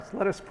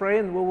Let us pray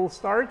and we will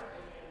start.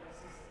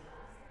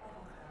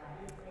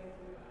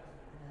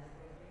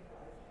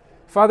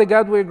 Father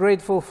God, we're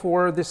grateful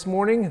for this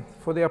morning,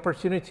 for the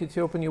opportunity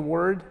to open your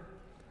word.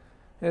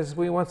 As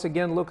we once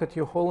again look at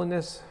your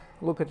holiness,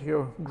 look at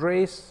your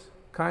grace,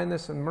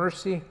 kindness, and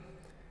mercy,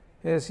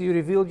 as you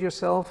revealed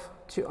yourself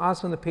to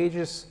us on the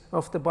pages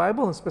of the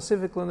Bible, and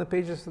specifically on the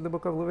pages of the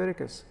book of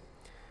Leviticus.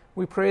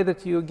 We pray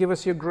that you give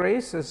us your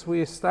grace as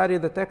we study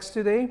the text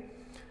today,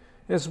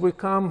 as we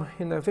come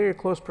in a very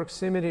close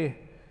proximity,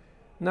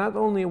 not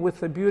only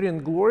with the beauty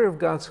and glory of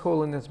God's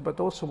holiness,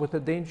 but also with the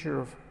danger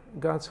of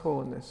God's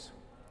holiness.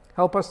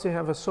 Help us to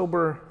have a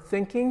sober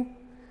thinking,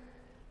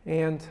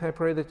 and I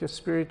pray that your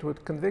Spirit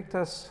would convict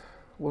us,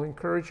 will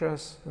encourage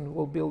us, and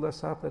will build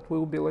us up, that we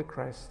will be like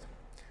Christ,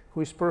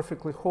 who is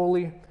perfectly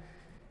holy,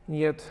 and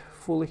yet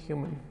fully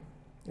human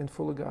and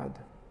fully God.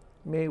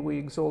 May we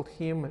exalt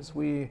him as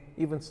we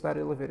even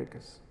study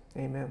Leviticus.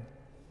 Amen.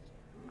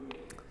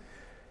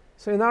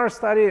 So in our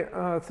study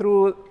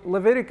through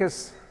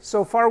Leviticus,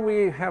 so far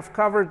we have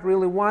covered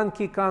really one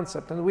key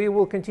concept, and we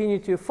will continue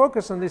to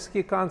focus on this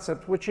key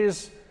concept, which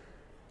is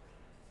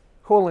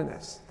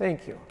holiness.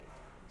 Thank you.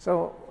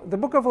 So the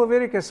book of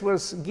Leviticus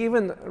was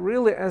given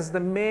really as the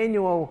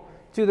manual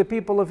to the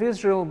people of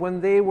Israel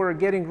when they were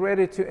getting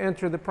ready to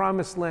enter the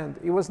promised land.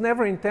 It was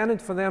never intended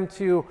for them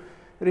to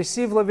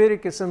receive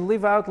Leviticus and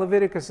live out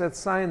Leviticus at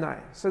Sinai.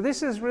 So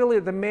this is really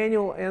the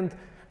manual and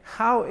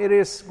how it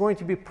is going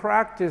to be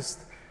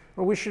practiced.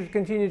 We should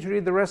continue to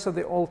read the rest of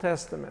the Old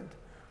Testament.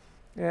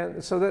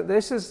 And so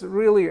this is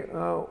really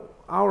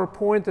our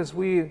point as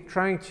we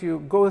trying to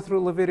go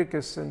through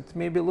Leviticus, and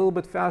maybe a little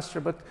bit faster.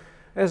 But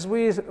as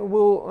we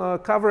will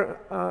cover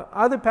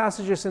other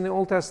passages in the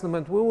Old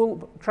Testament, we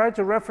will try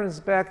to reference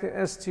back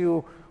as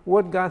to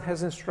what God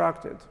has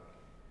instructed.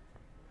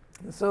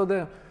 So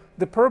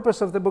the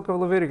purpose of the book of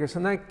Leviticus,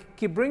 and I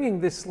keep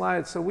bringing this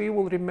slide so we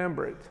will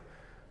remember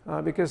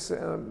it, because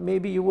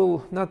maybe you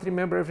will not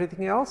remember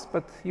everything else,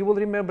 but you will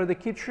remember the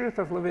key truth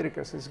of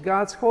Leviticus is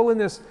God's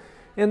holiness.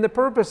 And the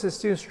purpose is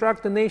to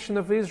instruct the nation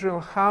of Israel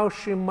how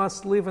she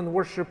must live and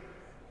worship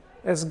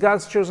as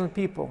God's chosen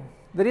people.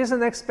 There is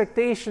an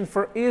expectation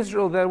for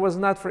Israel that was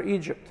not for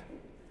Egypt,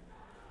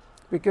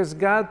 because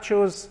God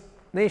chose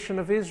nation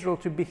of Israel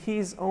to be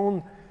his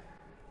own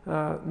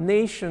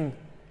nation,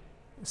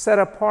 set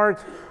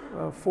apart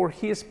for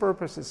his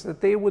purposes,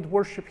 that they would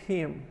worship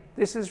him.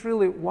 This is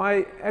really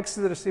why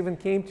Exodus even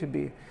came to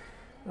be.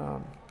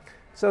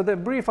 So the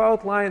brief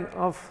outline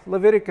of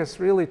Leviticus,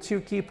 really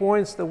two key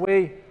points: the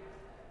way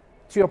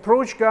to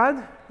approach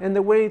God and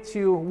the way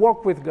to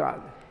walk with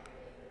God.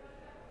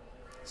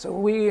 So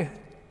we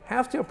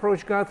have to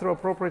approach God through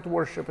appropriate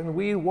worship, and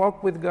we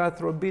walk with God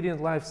through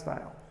obedient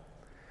lifestyle.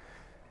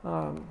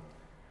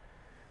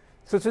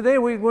 So today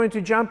we're going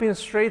to jump in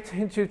straight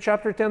into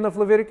chapter 10 of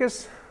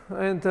Leviticus,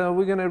 and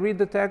we're going to read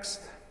the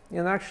text.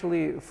 And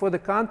actually, for the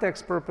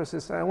context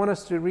purposes, I want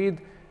us to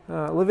read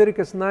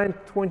Leviticus 9,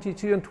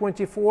 22 and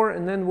 24,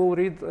 and then we'll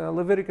read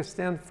Leviticus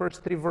 10,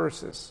 first 3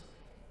 verses.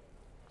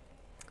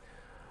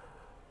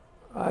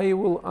 I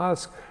will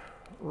ask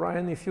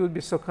Ryan if you would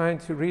be so kind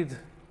to read.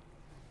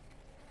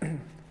 Yes,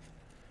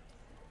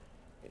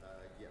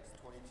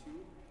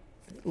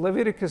 22.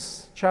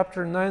 Leviticus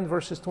chapter 9,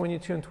 verses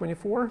 22 and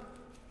 24.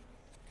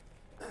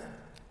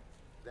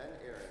 Then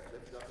Aaron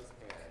lifted up his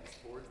hands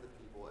towards the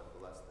people and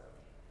blessed them.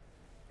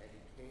 And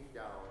he came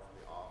down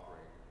from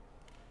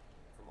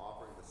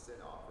offering the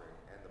sin offering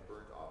and the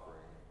burnt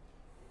offering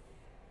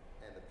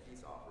and the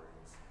peace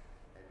offerings.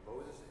 And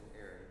Moses and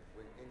Aaron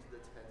went into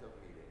the tent of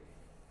meeting.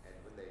 And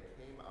when they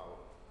came out,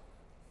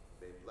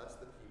 they blessed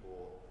the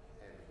people,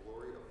 and the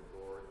glory of the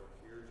Lord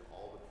appeared to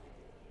all the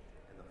people.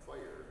 And the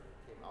fire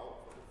came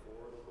out from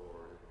before the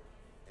Lord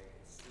and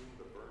consumed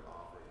the burnt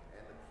offering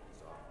and the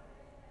peace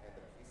offering and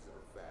the pieces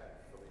of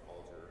fat from the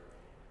altar.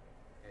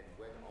 And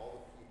when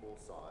all the people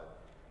saw it,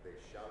 they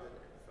shouted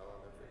and fell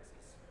on their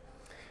faces.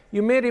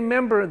 You may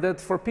remember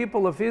that for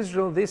people of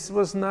Israel, this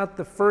was not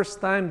the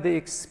first time they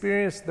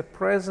experienced the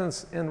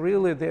presence and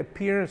really the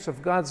appearance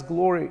of God's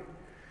glory.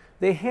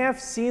 They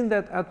have seen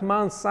that at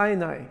Mount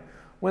Sinai,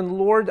 when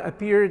Lord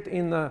appeared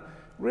in a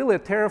really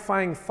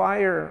terrifying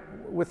fire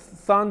with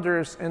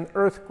thunders and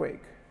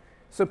earthquake.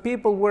 So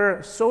people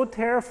were so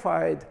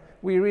terrified,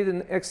 we read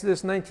in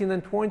Exodus 19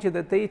 and 20,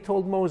 that they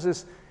told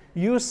Moses,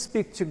 "You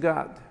speak to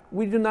God.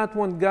 We do not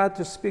want God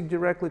to speak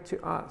directly to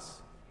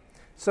us."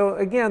 So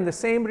again, the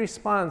same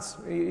response.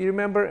 You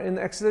remember in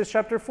Exodus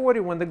chapter 40,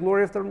 when the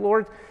glory of the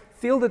Lord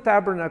filled the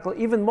tabernacle,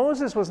 even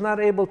Moses was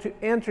not able to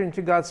enter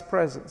into God's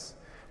presence.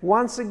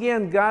 Once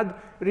again, God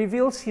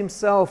reveals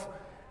himself,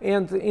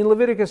 and in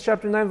Leviticus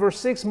chapter 9, verse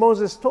 6,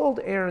 Moses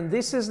told Aaron,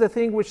 "This is the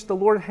thing which the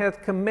Lord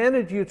hath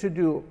commanded you to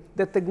do,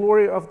 that the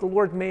glory of the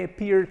Lord may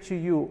appear to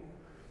you."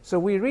 So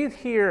we read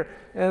here,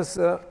 as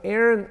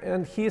Aaron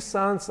and his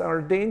sons are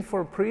ordained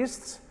for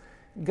priests,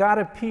 God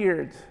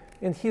appeared,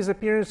 and his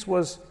appearance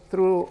was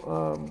through,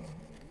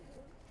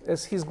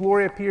 as his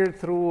glory appeared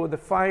through the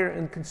fire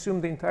and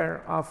consumed the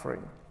entire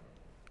offering.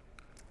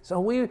 So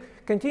we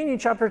continue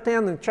chapter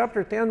 10, and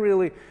chapter 10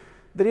 really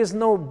there is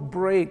no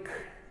break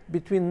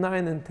between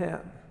 9 and 10.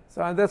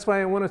 So that's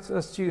why I wanted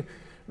us to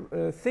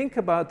think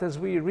about as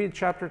we read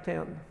chapter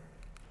 10.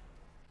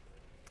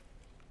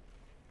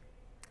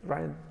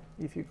 Ryan,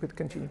 if you could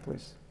continue,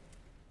 please.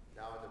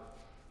 Now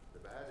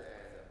Nadab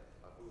and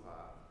Abihu,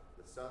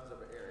 the sons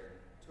of Aaron,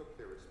 took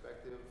their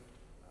respective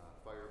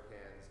fire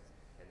pans,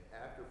 and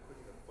after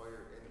putting the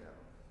fire in them,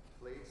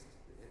 placed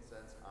the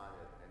incense on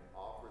it and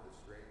offered the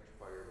strange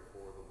fire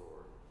before the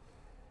Lord,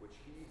 which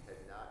he had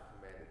not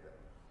commanded them.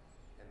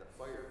 And the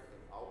fire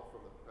came out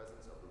from the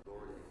presence of the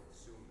Lord and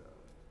consumed them,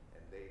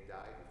 and they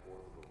died before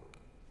the Lord.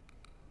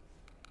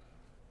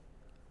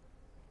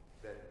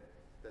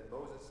 Then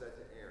Moses said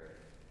to Aaron,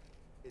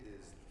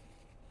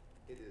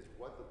 It is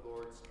what the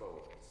Lord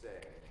spoke, saying,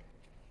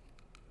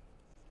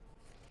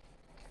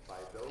 by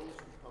those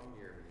who come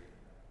near me,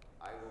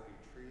 I will be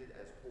treated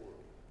as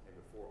holy, and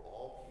before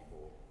all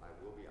people I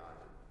will be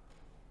honored.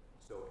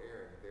 So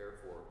Aaron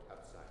therefore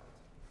kept silent.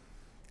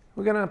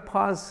 We're going to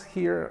pause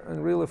here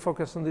and really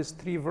focus on these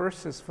 3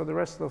 verses for the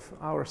rest of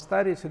our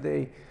study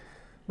today.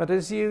 But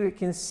as you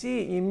can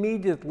see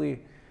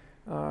immediately,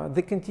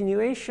 the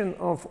continuation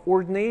of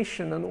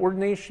ordination and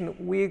ordination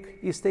week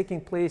is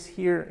taking place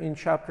here in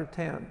chapter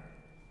 10.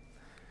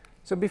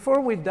 So before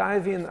we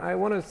dive in, I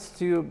wanted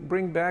to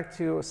bring back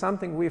to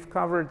something we've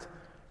covered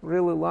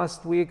really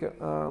last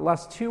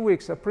 2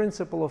 weeks, a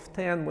principle of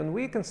 10. When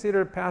we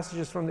consider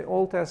passages from the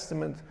Old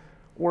Testament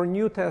or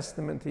New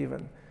Testament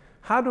even,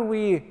 how do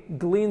we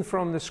glean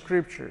from the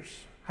scriptures?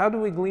 How do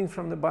we glean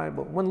from the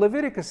Bible? When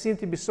Leviticus seemed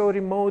to be so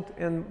remote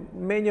and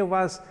many of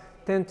us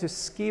tend to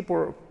skip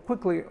or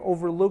quickly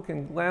overlook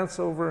and glance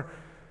over,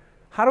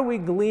 how do we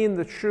glean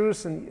the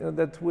truths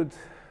that would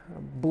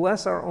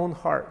bless our own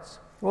hearts?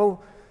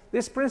 Well,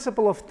 this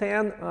principle of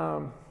 10,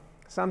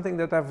 something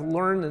that I've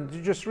learned and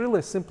to just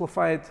really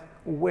simplified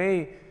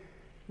way,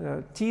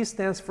 T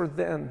stands for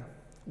then.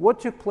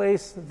 What took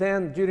place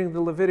then during the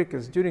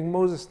Leviticus, during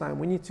Moses' time?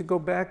 We need to go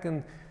back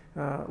and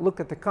look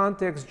at the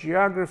context,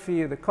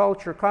 geography, the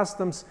culture,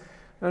 customs,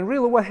 and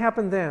really what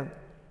happened then.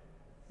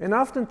 And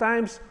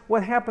oftentimes,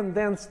 what happened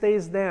then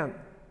stays then.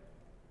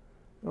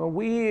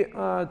 We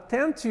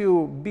tend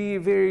to be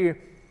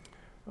very,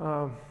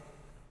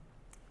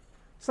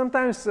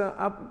 sometimes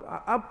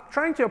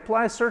trying to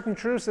apply certain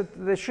truths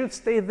that should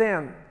stay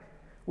then.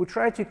 We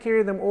try to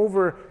carry them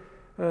over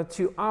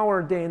to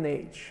our day and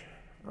age.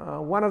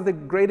 One of the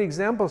great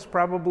examples,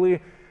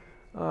 probably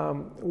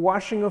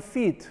washing of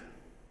feet.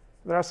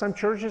 There are some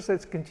churches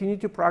that continue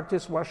to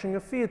practice washing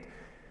of feet.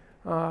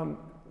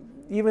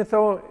 Even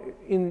though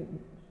in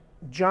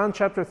John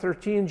chapter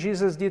 13,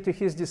 Jesus did to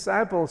his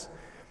disciples,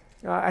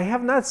 I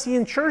have not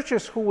seen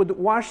churches who would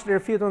wash their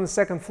feet on the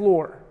second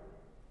floor,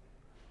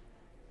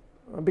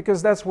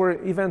 because that's where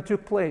the event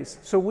took place.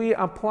 So we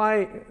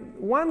apply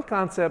one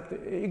concept,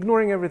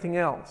 ignoring everything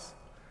else.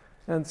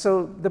 And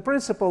so the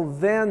principle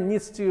then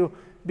needs to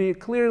be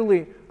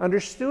clearly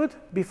understood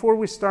before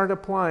we start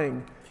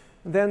applying.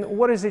 Then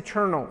what is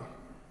eternal?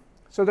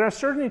 So there are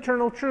certain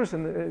eternal truths.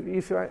 And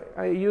if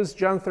I use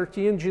John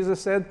 13, Jesus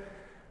said,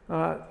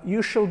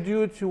 you shall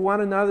do to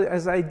one another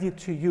as I did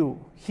to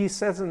you. He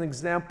sets an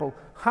example,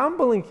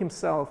 humbling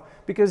himself,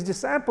 because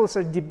disciples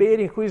are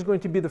debating who is going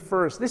to be the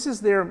first. This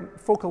is their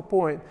focal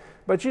point.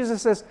 But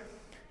Jesus says,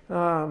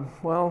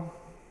 well,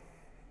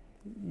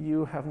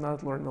 you have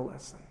not learned the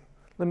lesson.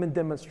 Let me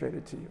demonstrate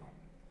it to you.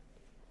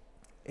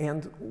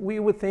 And we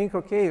would think,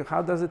 okay,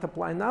 how does it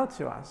apply now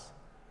to us?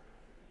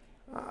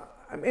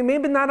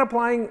 Maybe not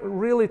applying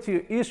really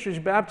to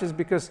Eastridge Baptist,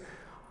 because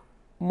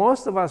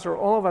most of us or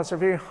all of us are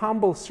very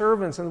humble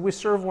servants and we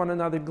serve one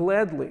another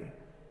gladly.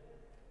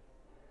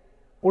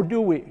 Or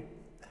do we?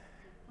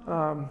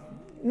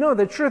 No,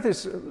 the truth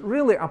is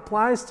really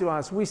applies to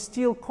us. We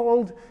still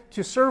called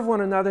to serve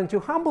one another and to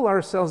humble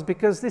ourselves,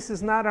 because this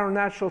is not our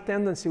natural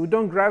tendency. We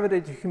don't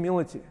gravitate to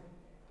humility.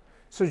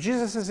 So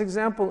Jesus'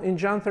 example in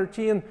John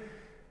 13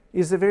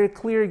 is a very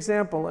clear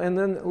example. And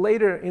then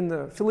later in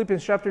the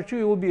Philippians chapter 2,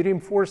 it will be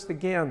reinforced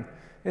again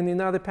and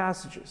in other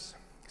passages.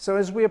 So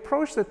as we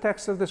approach the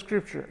text of the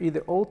scripture,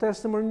 either Old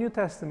Testament or New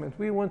Testament,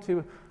 we want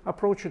to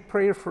approach it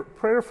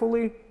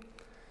prayerfully.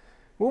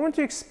 We want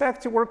to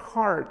expect to work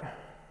hard.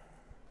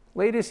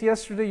 Ladies,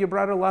 yesterday you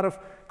brought a lot of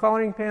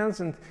coloring pens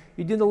and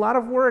you did a lot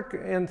of work.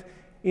 And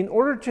in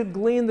order to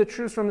glean the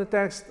truth from the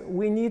text,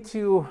 we need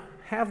to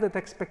have that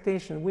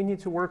expectation. We need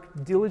to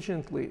work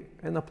diligently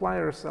and apply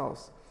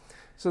ourselves.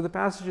 So the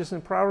passages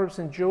in Proverbs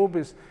and Job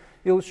is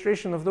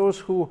illustration of those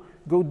who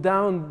go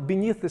down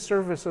beneath the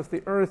surface of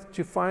the earth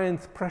to find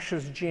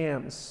precious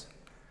gems.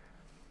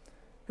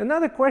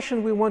 Another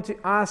question we want to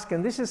ask,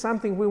 and this is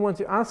something we want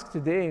to ask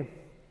today,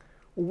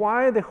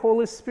 why the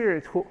Holy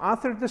Spirit, who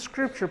authored the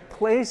scripture,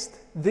 placed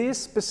this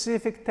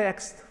specific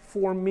text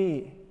for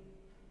me,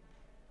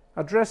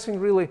 addressing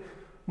really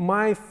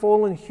my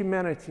fallen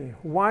humanity.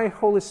 Why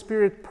Holy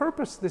Spirit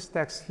purposed this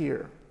text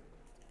here?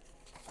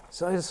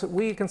 So as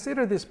we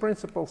consider these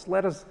principles,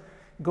 let us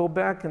go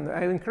back, and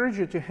I encourage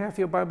you to have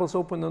your Bibles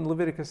open on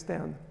Leviticus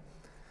 10.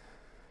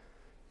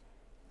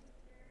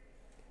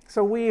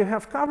 So we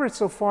have covered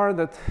so far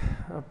that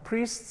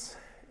priests,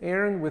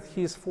 Aaron with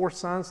his 4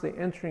 sons, they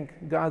entering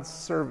God's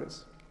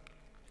service.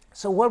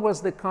 So what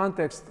was the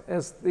context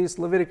as this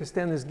Leviticus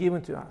 10 is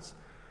given to us?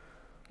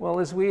 Well,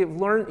 as we have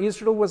learned,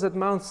 Israel was at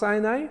Mount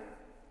Sinai.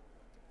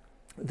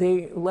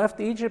 They left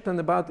Egypt in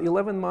about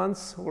 11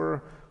 months,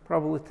 or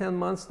probably 10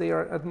 months, they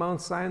are at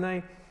Mount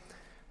Sinai.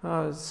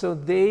 So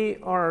they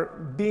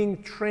are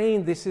being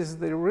trained. This is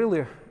the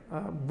really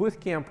boot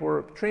camp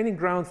or training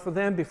ground for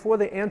them before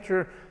they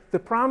enter the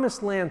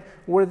promised land,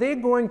 where they're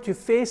going to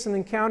face and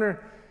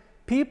encounter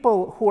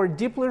people who are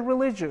deeply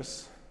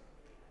religious,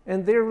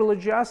 and their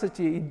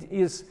religiosity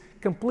is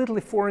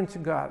completely foreign to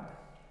God.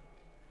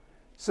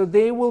 So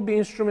they will be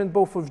instrument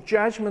both of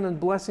judgment and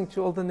blessing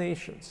to all the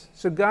nations.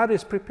 So God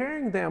is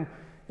preparing them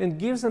and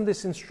gives them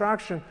this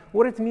instruction,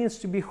 what it means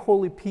to be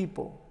holy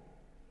people.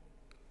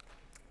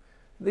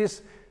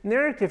 This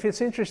narrative,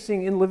 it's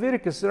interesting, in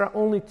Leviticus there are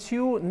only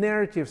 2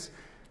 narratives.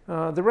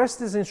 The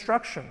rest is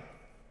instruction.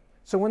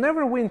 So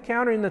whenever we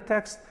encounter in the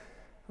text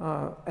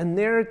a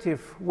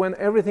narrative when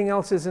everything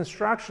else is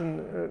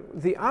instruction,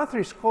 the author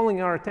is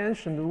calling our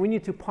attention. We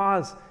need to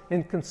pause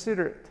and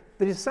consider it.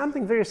 There is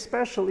something very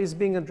special is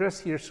being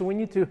addressed here, so we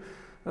need to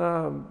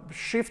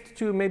shift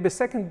to maybe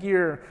second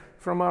gear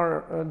from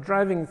our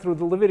driving through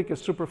the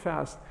Leviticus super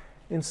fast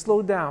and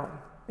slow down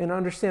and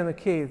understand,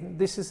 okay,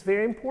 this is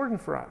very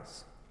important for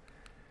us.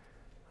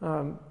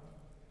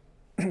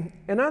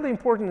 Another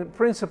important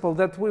principle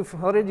that we've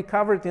already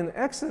covered in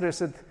Exodus,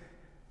 that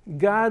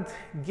God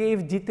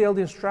gave detailed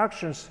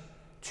instructions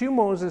to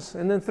Moses,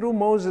 and then through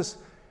Moses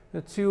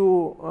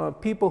to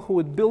people who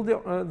would build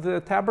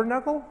the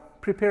tabernacle,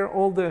 prepare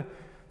all the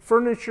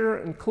furniture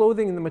and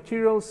clothing and the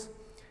materials,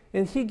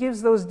 and he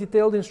gives those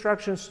detailed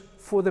instructions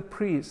for the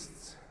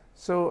priests.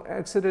 So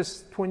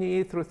Exodus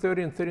 28 through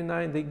 30 and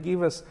 39, they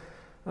give us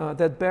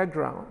that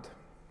background.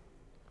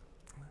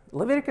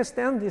 Leviticus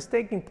 10 is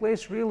taking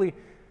place really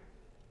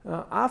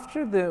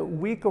after the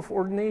week of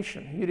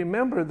ordination. You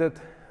remember that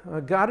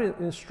God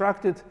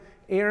instructed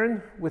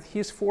Aaron with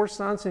his 4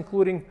 sons,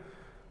 including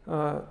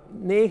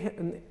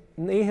Nahab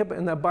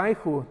and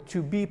Abihu,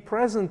 to be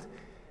present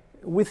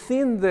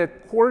within the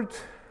court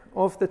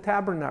of the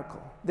tabernacle.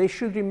 They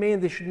should remain,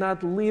 they should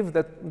not leave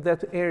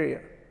that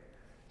area.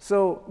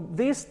 So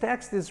this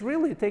text is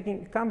really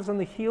comes on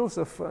the heels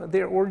of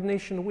their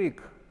ordination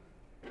week.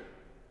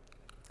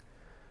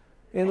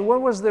 And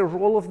what was the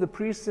role of the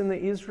priests in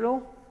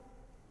Israel?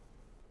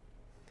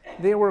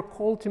 They were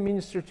called to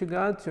minister to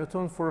God, to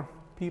atone for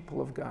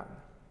people of God.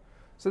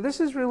 So this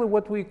is really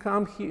what we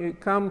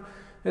come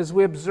as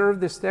we observe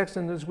this text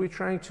and as we're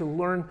trying to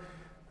learn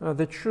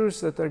the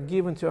truths that are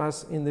given to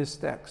us in this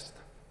text.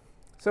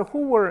 So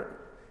who were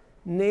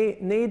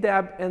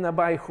Nadab and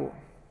Abihu?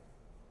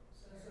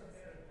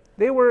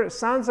 They were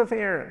sons of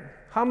Aaron.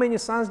 How many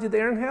sons did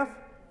Aaron have?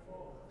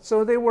 4.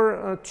 So they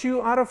were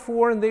 2 out of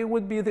 4, and they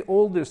would be the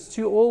oldest,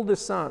 2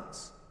 oldest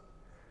sons.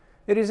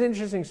 It is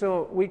interesting.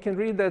 So we can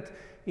read that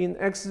in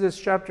Exodus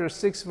chapter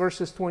 6,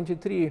 verses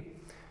 23.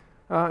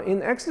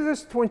 In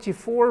Exodus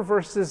 24,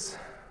 verses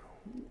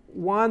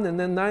 1 and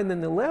then 9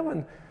 and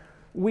 11,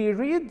 we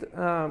read,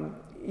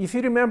 if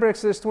you remember,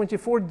 Exodus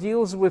 24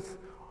 deals with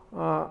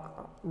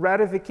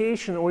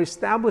ratification or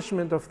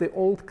establishment of the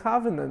Old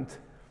Covenant.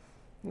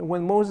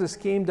 When Moses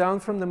came down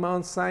from the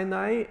Mount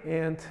Sinai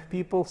and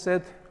people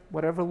said,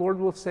 whatever Lord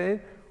will say,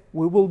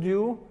 we will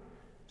do.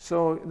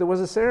 So there was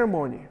a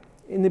ceremony.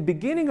 In the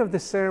beginning of the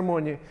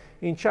ceremony,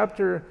 in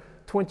chapter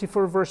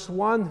 24, verse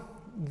 1,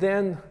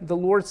 then the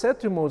Lord said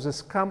to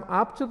Moses, come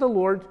up to the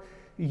Lord,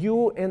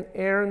 you and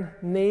Aaron,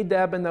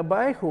 Nadab and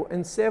Abihu,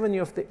 and 70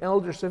 of the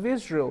elders of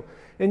Israel,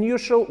 and you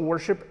shall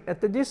worship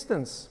at a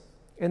distance.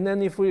 And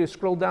then if we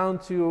scroll down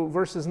to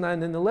verses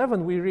 9 and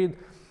 11, we read,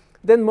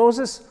 then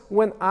Moses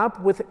went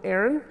up with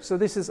Aaron. So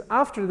this is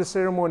after the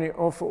ceremony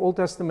of Old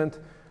Testament,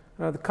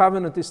 the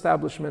covenant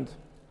establishment.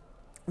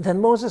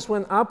 Then Moses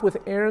went up with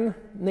Aaron,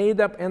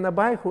 Nadab and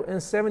Abihu,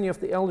 and 70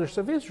 of the elders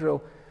of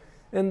Israel,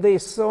 and they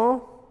saw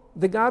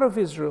the God of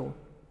Israel,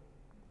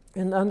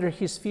 and under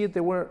his feet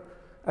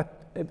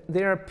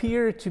there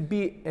appeared to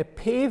be a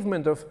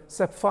pavement of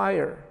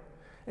sapphire,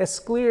 as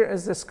clear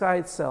as the sky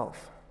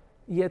itself.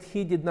 Yet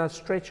he did not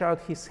stretch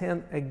out his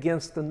hand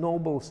against the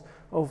nobles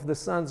of the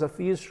sons of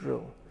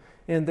Israel.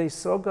 And they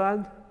saw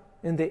God,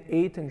 and they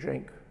ate and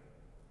drank.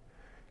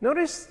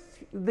 Notice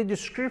the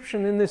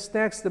description in this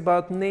text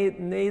about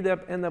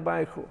Nadab and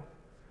Abihu.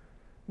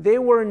 They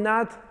were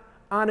not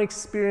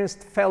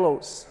unexperienced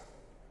fellows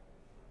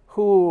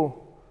who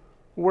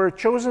were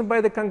chosen by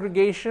the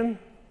congregation,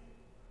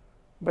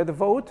 by the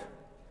vote.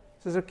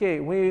 It says, okay,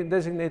 we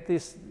designate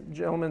this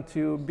gentleman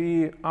to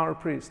be our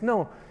priest.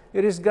 No,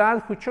 it is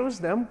God who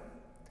chose them.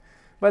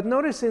 But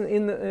notice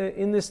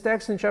in this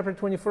text in chapter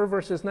 24,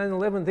 verses 9 and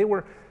 11, they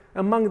were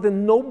among the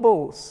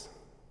nobles.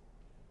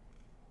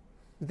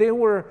 They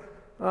were,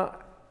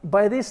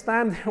 by this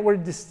time, they were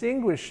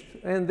distinguished,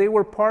 and they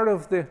were part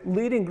of the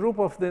leading group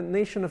of the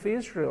nation of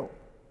Israel.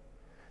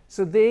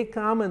 So they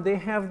come and they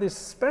have this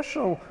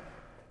special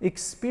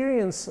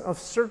experience of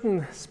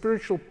certain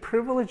spiritual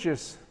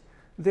privileges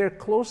their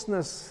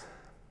closeness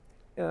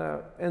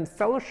and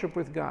fellowship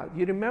with God.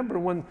 You remember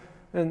when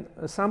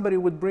somebody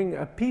would bring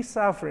a peace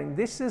offering,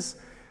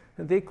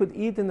 they could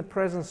eat in the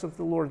presence of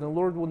the Lord, and the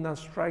Lord would not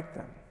strike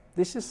them.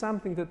 This is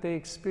something that they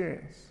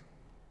experience.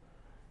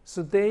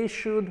 So they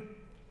should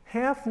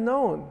have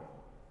known,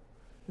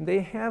 they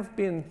have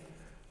been,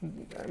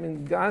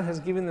 God has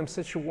given them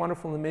such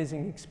wonderful,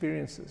 amazing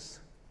experiences.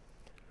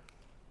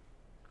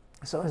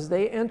 So as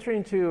they enter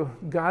into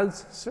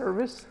God's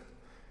service,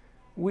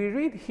 we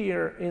read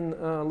here in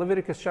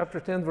Leviticus chapter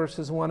 10,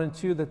 verses 1 and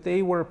 2, that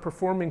they were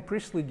performing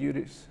priestly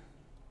duties.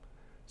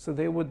 So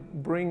they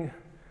would bring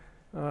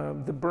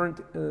the burnt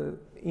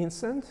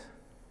incense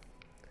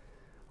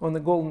on the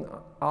golden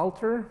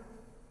altar.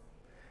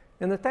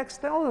 And the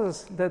text tells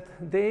us that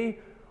they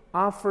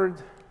offered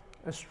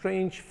a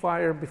strange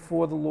fire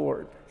before the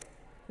Lord.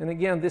 And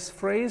again, this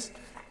phrase,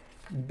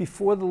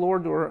 before the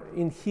Lord, or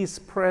in His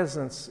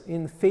presence,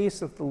 in the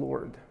face of the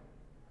Lord.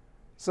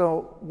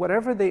 So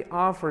whatever they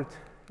offered,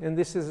 and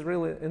this is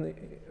really an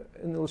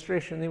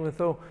illustration, even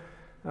though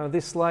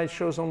this slide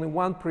shows only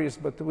one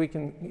priest, but we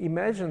can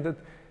imagine that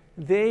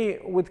they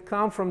would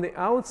come from the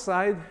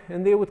outside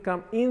and they would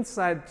come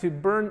inside to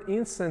burn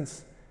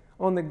incense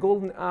on the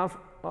golden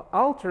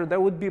altar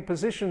that would be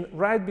positioned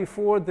right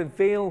before the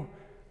veil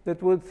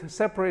that would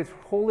separate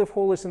Holy of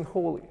Holies and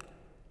Holy.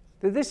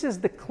 That this is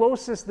the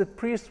closest the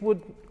priest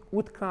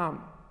would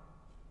come.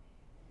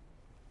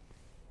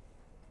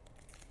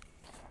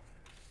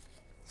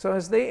 So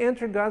as they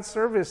enter God's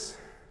service,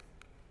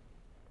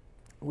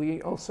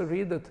 we also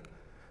read that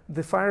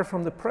the fire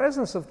from the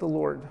presence of the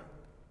Lord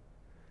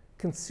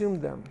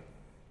consumed them,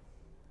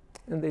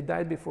 and they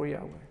died before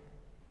Yahweh.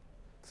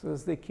 So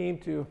as they came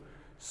to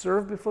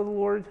serve before the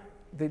Lord,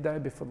 they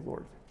died before the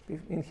Lord,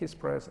 in His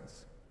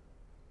presence.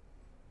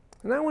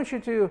 And I want you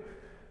to,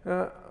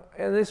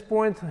 at this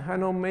point, I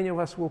know many of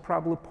us will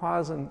probably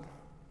pause and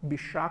be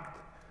shocked,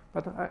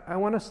 but I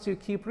want us to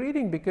keep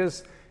reading,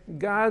 because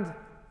God,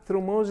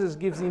 through Moses,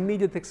 gives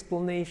immediate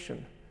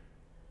explanation.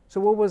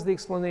 So what was the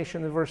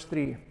explanation in verse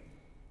 3?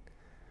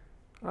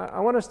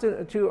 I want us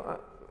to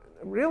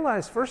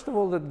realize, first of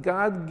all, that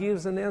God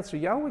gives an answer.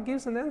 Yahweh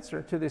gives an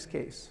answer to this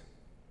case.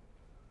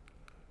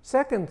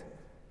 Second,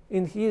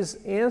 in His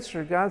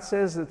answer, God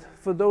says that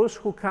for those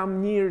who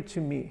come near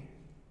to me,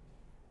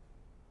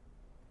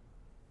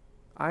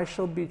 I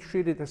shall be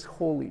treated as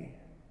holy.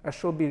 I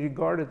shall be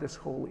regarded as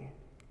holy.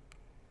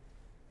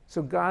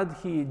 So God,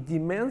 He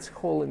demands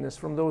holiness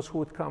from those who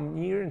would come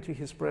near into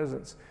His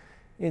presence,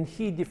 and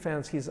He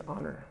defends His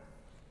honor.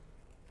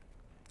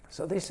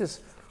 So this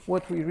is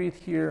what we read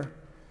here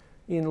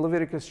in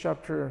Leviticus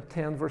chapter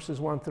 10, verses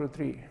 1 through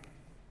 3.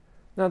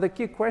 Now the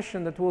key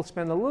question that we'll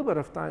spend a little bit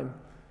of time,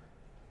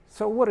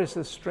 so what is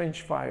this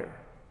strange fire?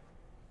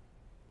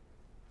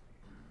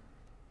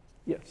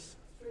 Yes?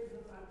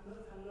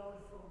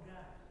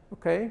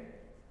 Okay.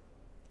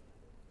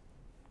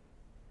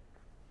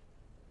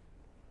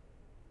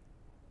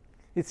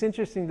 It's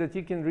interesting that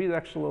you can read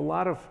actually a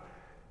lot of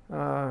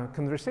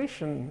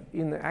conversation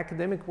in the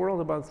academic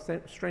world about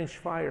strange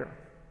fire.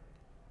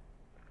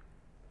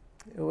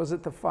 Was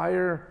it the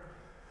fire,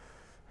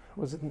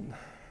 was it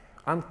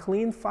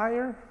unclean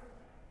fire?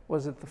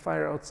 Was it the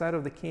fire outside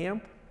of the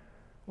camp?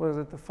 Was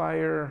it the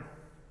fire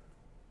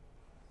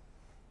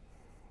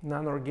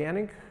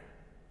non-organic?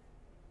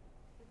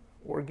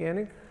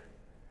 Organic?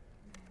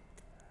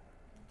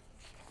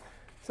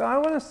 So I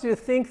want us to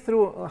think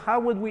through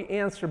how would we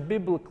answer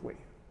biblically.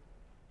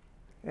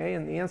 Okay?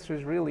 And the answer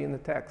is really in the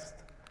text.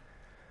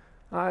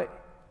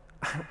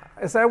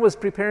 As I was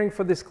preparing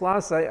for this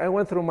class, I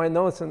went through my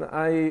notes, and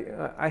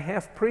I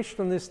have preached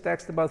on this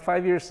text about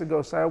 5 years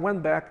ago. So I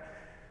went back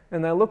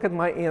and I looked at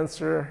my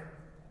answer,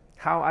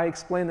 how I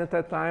explained at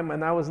that time,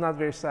 and I was not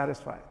very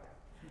satisfied.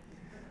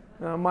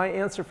 My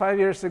answer 5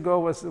 years ago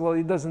was, well,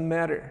 it doesn't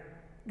matter.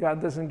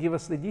 God doesn't give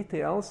us the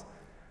details.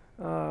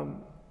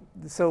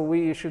 So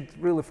we should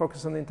really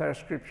focus on the entire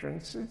Scripture.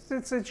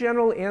 It's a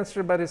general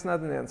answer, but it's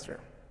not an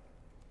answer.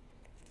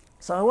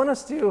 So I want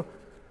us to,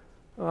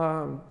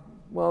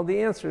 well,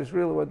 the answer is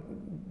really what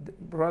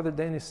Brother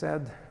Danny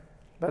said,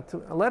 but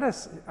let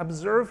us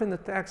observe in the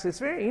text. It's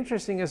very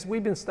interesting, as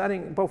we've been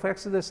studying both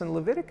Exodus and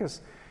Leviticus,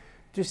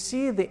 to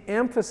see the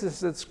emphasis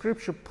that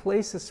Scripture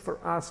places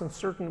for us on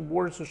certain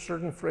words or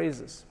certain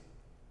phrases.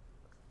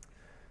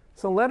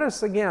 So let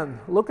us, again,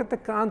 look at the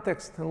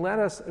context and let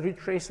us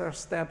retrace our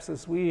steps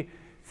as we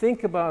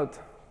think about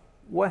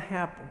what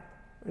happened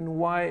and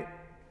why,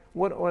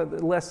 what are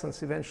the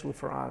lessons eventually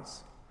for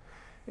us.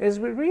 As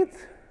we read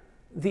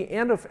the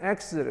end of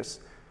Exodus,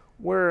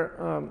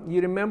 where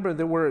you remember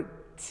there were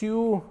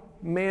 2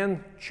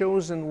 men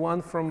chosen,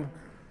 one from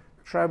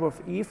tribe of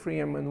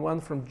Ephraim and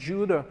one from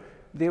Judah.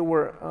 They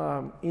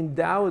were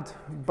endowed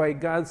by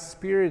God's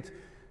Spirit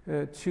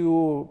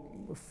to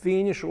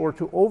finish or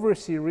to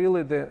oversee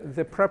really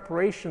the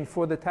preparation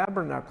for the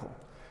tabernacle.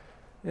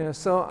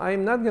 So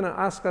I'm not going to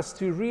ask us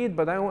to read,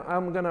 but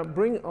I'm going to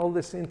bring all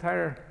this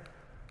entire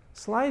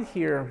slide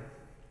here.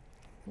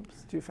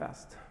 Oops, too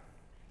fast.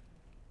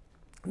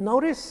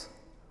 Notice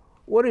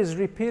what is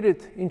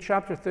repeated in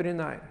chapter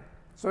 39.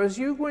 So as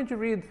you're going to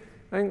read,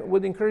 I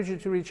would encourage you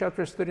to read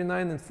chapters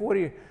 39 and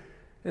 40,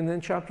 and then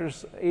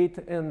chapters 8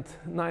 and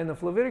 9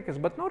 of Leviticus.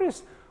 But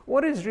notice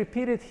what is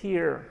repeated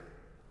here.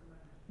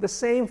 The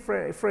same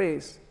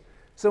phrase.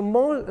 So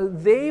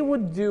they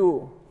would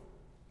do,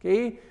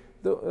 okay,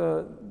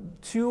 the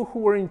two who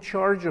were in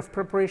charge of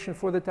preparation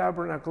for the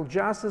tabernacle,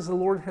 just as the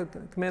Lord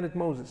had commanded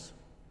Moses.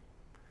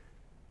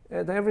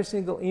 At every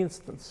single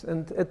instance.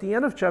 And at the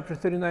end of chapter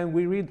 39,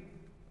 we read,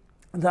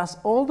 thus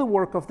all the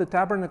work of the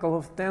tabernacle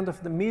of the tent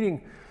of the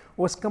meeting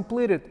was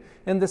completed,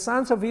 and the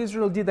sons of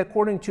Israel did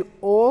according to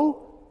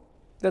all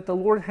that the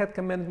Lord had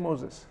commanded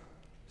Moses.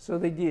 So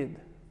they did.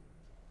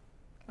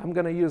 I'm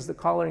going to use the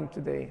coloring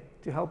today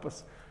to help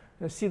us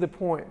see the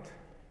point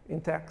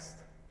in text.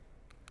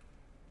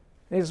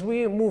 As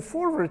we move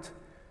forward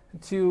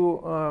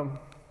to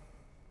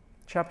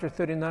chapter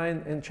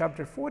 39 and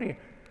chapter 40,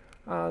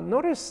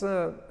 notice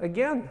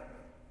again,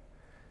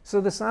 so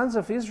the sons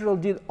of Israel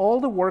did all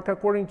the work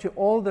according to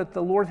all that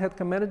the Lord had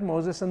commanded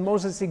Moses, and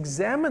Moses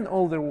examined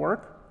all their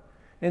work,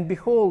 and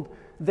behold,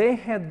 they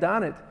had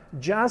done it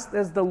just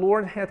as the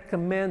Lord had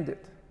commanded,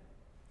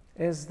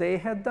 as they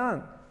had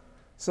done.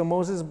 So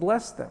Moses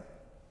blessed them.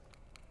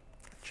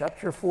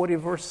 Chapter 40,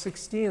 verse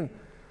 16.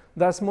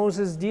 Thus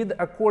Moses did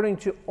according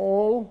to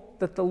all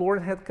that the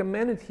Lord had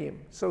commanded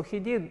him. So he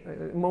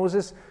did.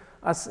 Moses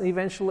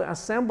eventually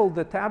assembled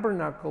the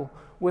tabernacle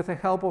with the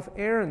help of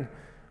Aaron.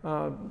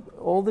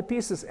 All the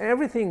pieces,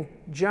 everything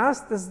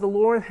just as the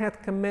Lord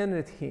had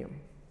commanded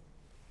him.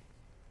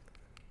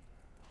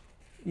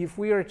 If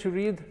we are to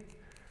read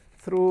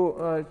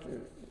through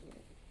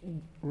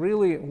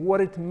really what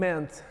it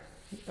meant,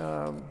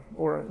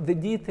 or the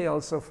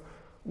details of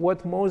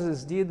what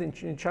Moses did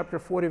in chapter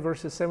 40,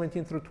 verses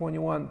 17 through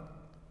 21.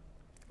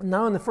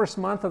 Now in the first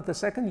month of the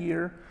second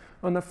year,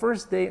 on the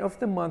first day of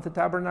the month, the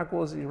tabernacle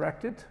was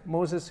erected.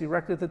 Moses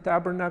erected the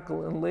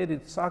tabernacle and laid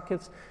its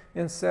sockets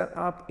and set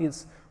up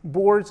its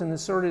boards and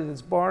inserted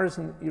its bars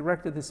and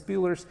erected its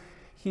pillars.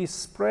 He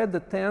spread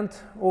the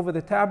tent over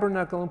the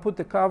tabernacle and put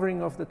the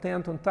covering of the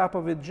tent on top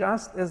of it,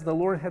 just as the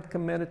Lord had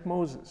commanded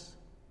Moses.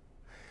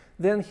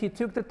 Then he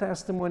took the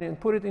testimony and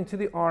put it into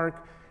the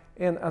ark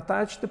and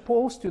attached the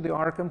poles to the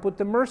ark and put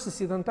the mercy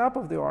seat on top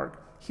of the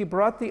ark. He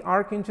brought the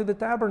ark into the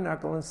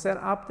tabernacle and set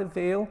up the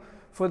veil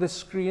for the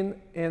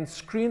screen and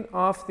screened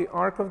off the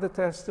ark of the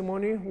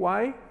testimony.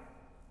 Why?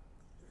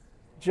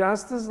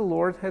 Just as the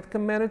Lord had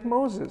commanded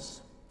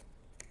Moses.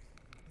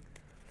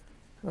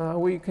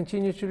 We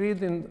continue to read,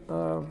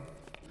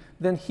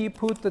 then he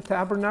put the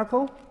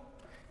tabernacle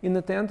in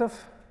the tent of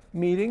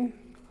meeting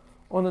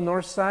on the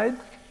north side.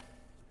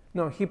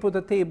 No, he put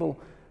a table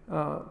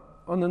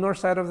on the north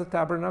side of the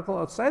tabernacle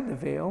outside the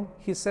veil.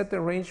 He set the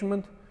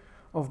arrangement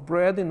of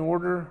bread in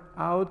order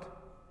out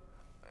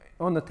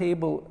on the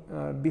table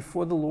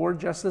before the Lord,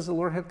 just as the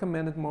Lord had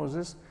commanded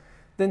Moses.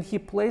 Then he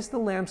placed the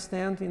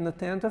lampstand in the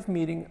tent of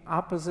meeting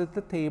opposite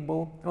the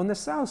table on the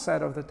south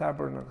side of the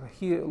tabernacle.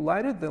 He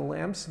lighted the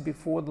lamps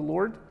before the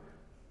Lord,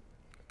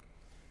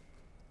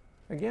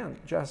 again,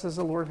 just as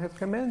the Lord had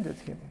commanded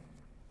him.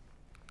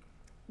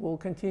 We'll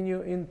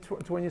continue in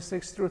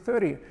 26 through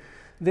 30.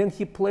 Then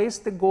he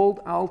placed the gold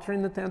altar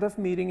in the tent of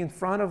meeting in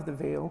front of the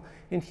veil,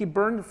 and he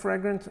burned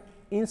fragrant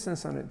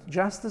incense on it,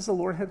 just as the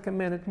Lord had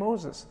commanded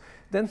Moses.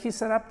 Then he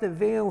set up the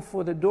veil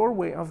for the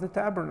doorway of the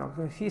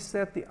tabernacle. He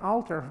set the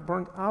altar of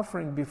burnt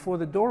offering before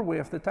the doorway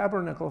of the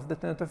tabernacle of the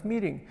tent of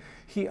meeting.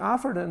 He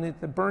offered on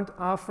it the burnt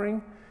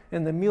offering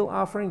and the meal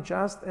offering,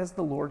 just as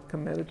the Lord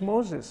commanded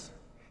Moses.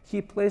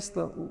 He placed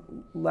the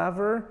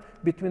laver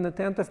between the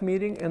tent of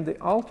meeting and the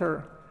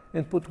altar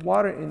and put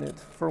water in it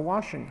for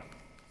washing.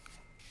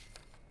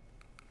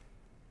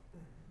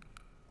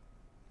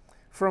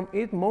 From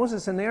it,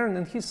 Moses and Aaron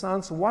and his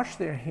sons washed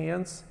their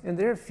hands and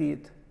their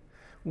feet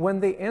when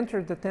they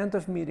entered the tent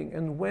of meeting,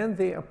 and when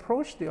they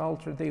approached the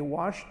altar, they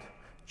washed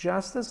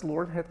just as the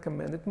Lord had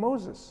commanded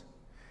Moses.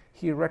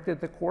 He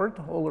erected the court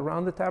all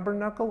around the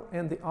tabernacle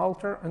and the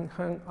altar and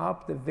hung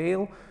up the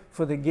veil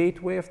for the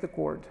gateway of the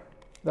court.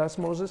 Thus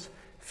Moses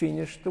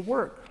finished the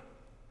work.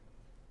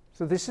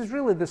 So this is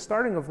really the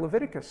starting of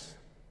Leviticus.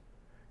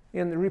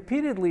 And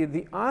repeatedly,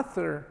 the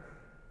author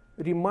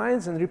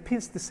reminds and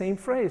repeats the same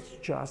phrase,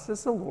 just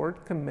as the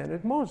Lord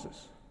commanded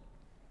Moses.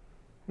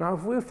 Now,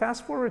 if we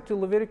fast forward to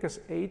Leviticus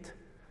 8,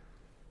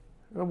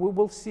 we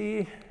will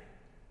see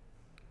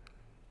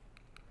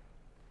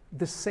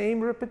the same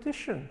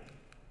repetition.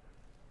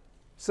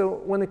 So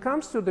when it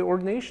comes to the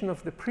ordination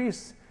of the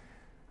priests,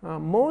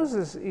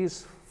 Moses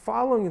is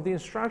following the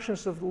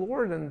instructions of the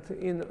Lord, and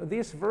in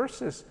these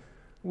verses,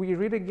 we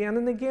read again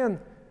and again,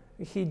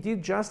 he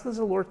did just as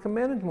the Lord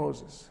commanded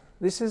Moses.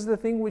 This is the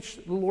thing which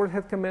the Lord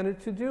had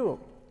commanded to do.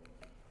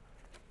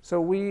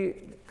 So we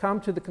come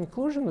to the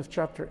conclusion of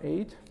chapter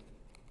 8.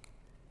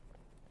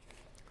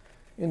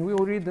 And we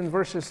will read in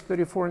verses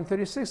 34 and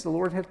 36, the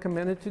Lord had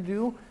commanded to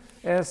do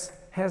as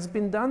has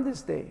been done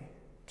this day,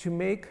 to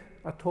make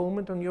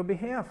atonement on your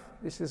behalf.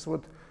 This is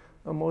what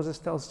Moses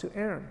tells to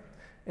Aaron.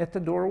 at the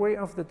doorway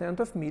of the tent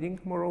of meeting.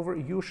 Moreover,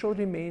 you shall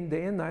remain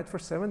day and night for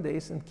 7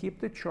 days and keep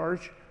the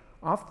charge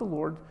of the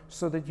Lord,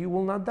 so that you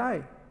will not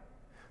die.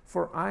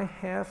 For I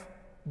have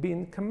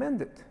been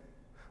commanded.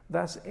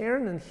 Thus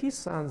Aaron and his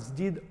sons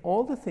did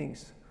all the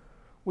things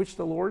which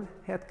the Lord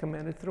had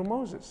commanded through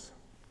Moses.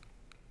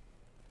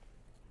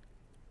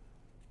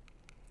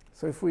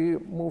 So if we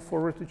move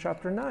forward to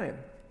chapter 9,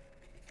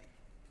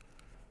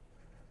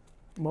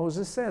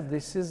 Moses said,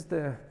 this is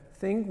the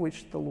thing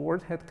which the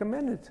Lord had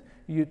commanded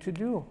you to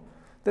do,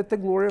 that the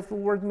glory of the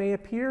Lord may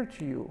appear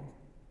to you.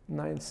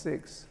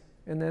 9:6.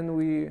 And then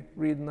we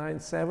read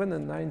 9:7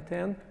 and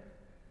 9:10.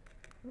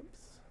 Oops,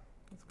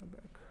 let's go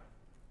back.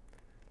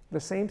 The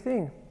same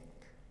thing,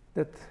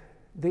 that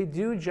they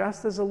do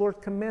just as the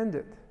Lord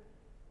commanded.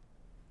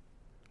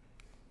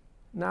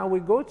 Now we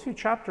go to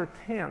chapter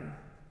 10,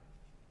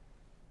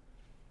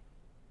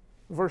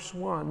 verse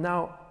 1.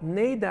 Now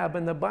Nadab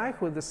and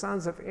Abihu, the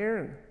sons of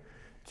Aaron,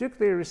 took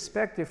their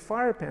respective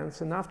fire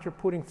pans, and after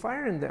putting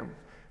fire in them,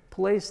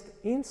 placed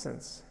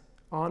incense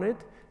on it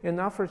and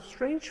offered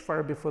strange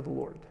fire before the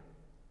Lord.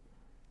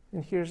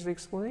 And here's the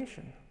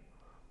explanation,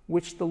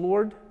 which the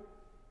Lord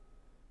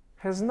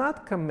has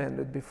not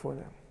commanded before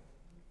them.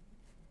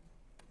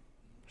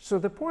 So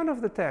the point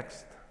of the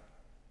text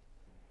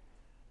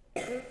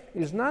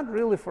is not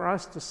really for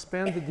us to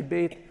spend the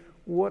debate,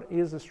 what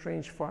is a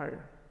strange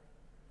fire?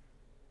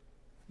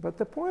 But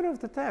the point of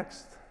the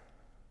text,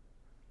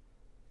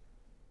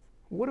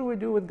 what do we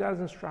do with God's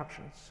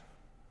instructions?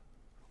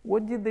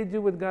 What did they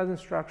do with God's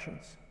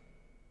instructions?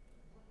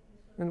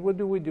 And what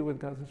do we do with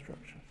God's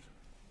instructions?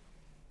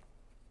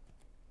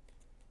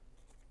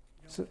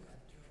 So,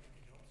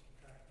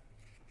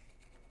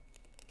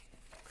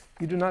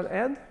 you do not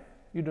add,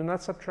 you do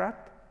not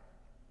subtract.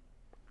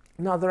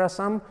 Now there are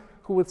some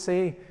who would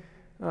say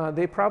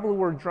they probably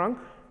were drunk,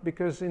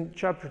 because in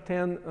chapter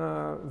 10,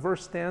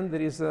 verse 10,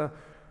 there is a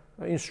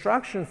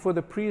instruction for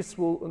the priests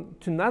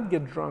to not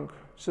get drunk,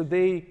 so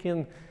they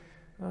can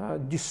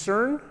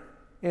discern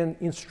and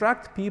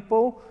instruct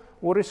people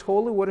what is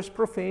holy, what is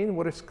profane,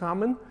 what is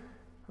common.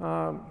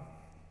 I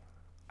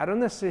don't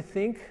necessarily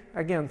think,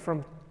 again,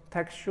 from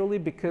textually,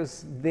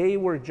 because they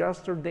were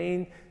just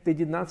ordained, they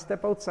did not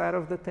step outside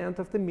of the tent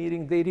of the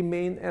meeting, they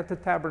remained at the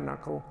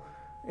tabernacle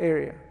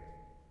area.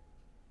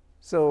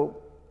 So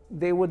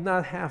they would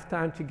not have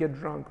time to get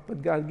drunk,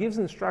 but God gives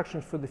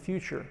instructions for the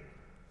future.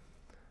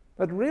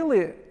 But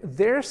really,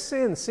 their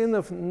sin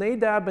of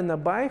Nadab and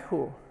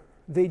Abihu,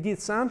 they did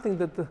something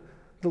that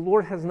the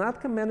Lord has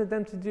not commanded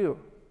them to do.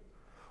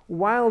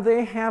 While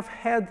they have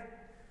had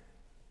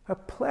a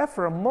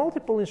plethora,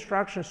 multiple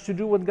instructions to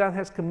do what God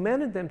has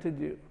commanded them to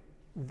do,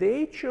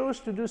 they chose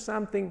to do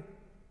something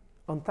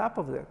on top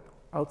of that,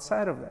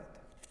 outside of that.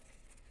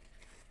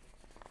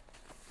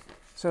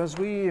 So as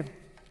we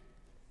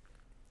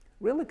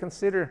really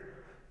consider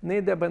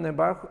Nadab and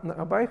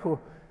Abihu,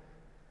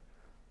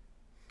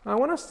 I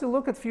want us to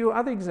look at a few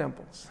other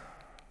examples.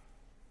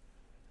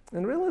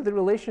 And really the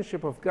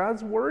relationship of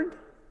God's word,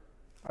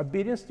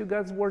 obedience to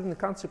God's word, and the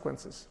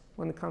consequences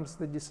when it comes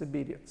to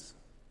disobedience.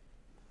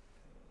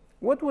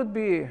 What would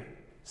be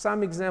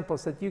some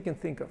examples that you can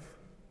think of?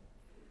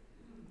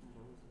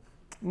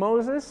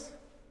 Moses,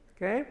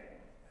 okay?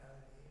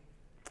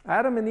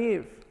 Adam and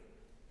Eve.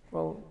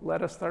 Well,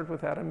 let us start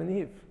with Adam and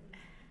Eve.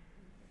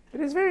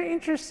 It is very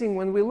interesting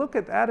when we look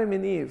at Adam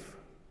and Eve.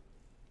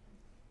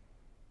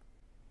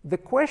 The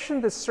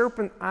question the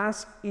serpent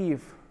asked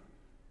Eve,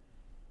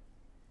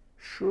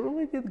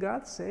 surely did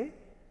God say?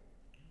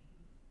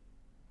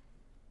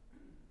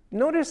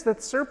 Notice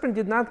that serpent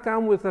did not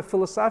come with a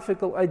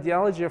philosophical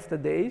ideology of the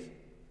days.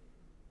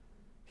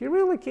 He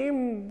really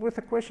came with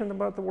a question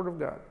about the Word of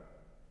God.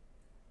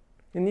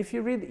 And if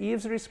you read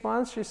Eve's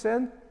response, she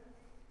said,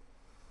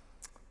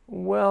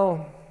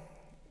 well,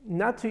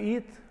 not to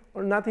eat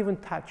or not even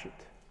touch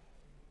it.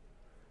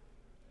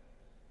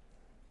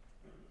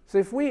 So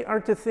if we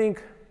are to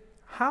think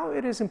how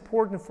it is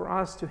important for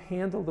us to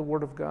handle the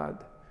Word of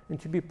God and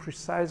to be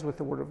precise with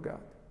the Word of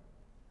God,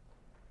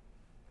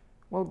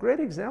 well, a great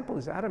example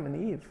is Adam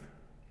and Eve.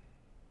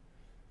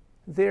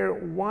 Their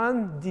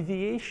one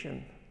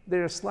deviation,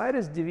 their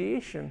slightest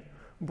deviation,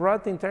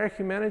 brought the entire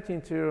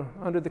humanity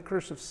under the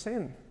curse of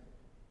sin.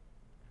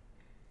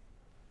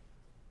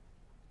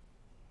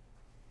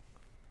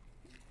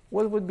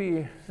 What would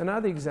be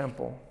another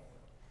example?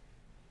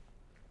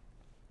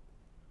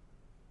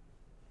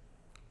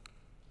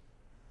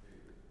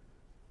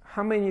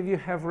 How many of you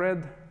have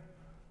read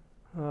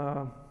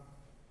the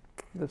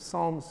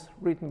Psalms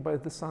written by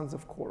the sons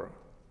of Korah?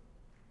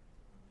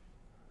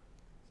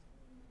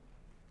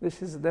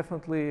 This is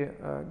definitely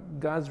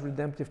God's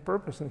redemptive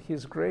purpose and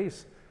His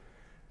grace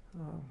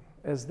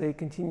as they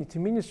continue to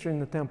minister in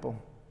the temple.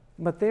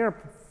 But they are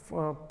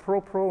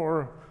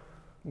or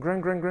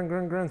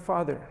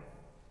grandfather.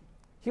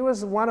 He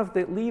was one of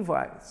the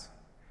Levites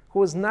who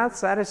was not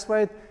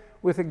satisfied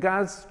with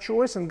God's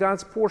choice and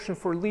God's portion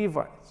for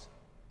Levites.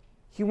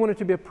 He wanted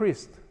to be a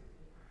priest.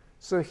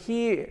 So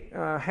he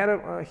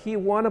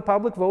won a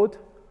public vote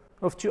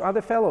of 2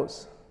 other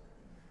fellows.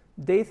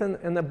 Dathan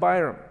and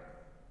Abiram.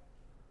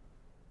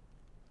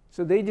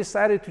 So they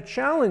decided to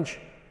challenge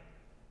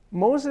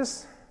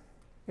Moses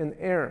and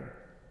Aaron.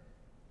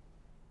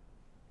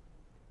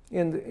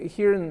 And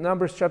here in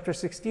Numbers chapter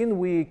 16,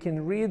 we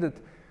can read that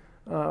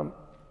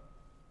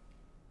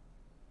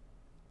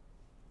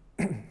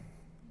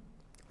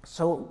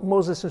so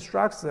Moses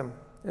instructs them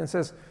and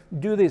says,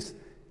 do this,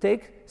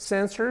 take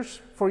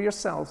censers for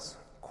yourselves,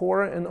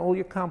 Korah and all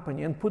your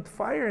company, and put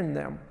fire in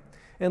them,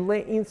 and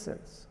lay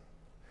incense.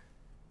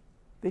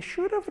 They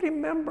should have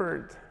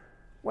remembered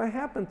what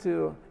happened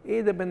to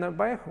Nadab and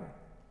Abihu.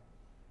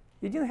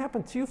 It didn't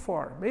happen too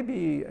far,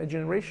 maybe a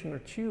generation or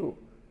two.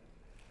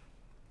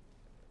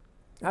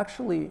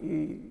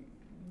 Actually,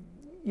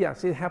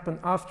 yes, it happened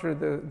after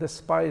the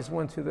spies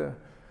went to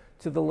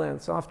the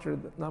lands, after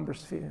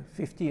Numbers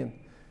 15.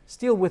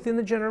 Still within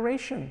a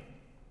generation.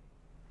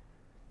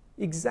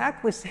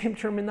 Exactly same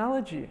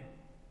terminology.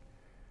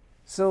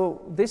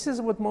 So this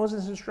is what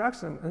Moses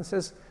instructs them and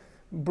says,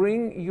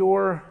 bring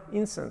your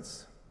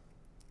incense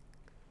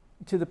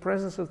to the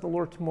presence of the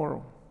Lord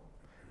tomorrow.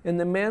 And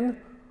the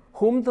man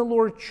whom the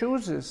Lord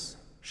chooses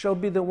shall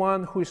be the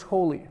one who is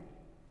holy.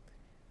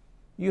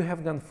 You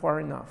have gone far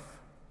enough,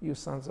 you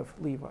sons of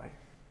Levi.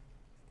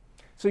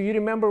 So you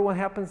remember what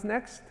happens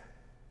next?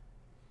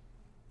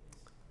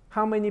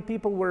 How many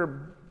people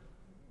were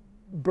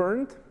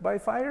burned by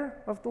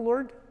fire of the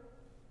Lord?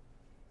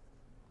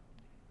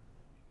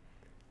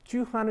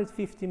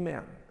 250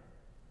 men.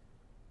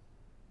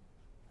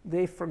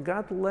 They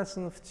forgot the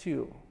lesson of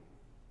two.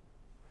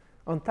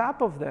 On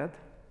top of that,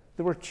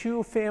 there were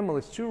two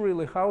families, two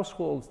really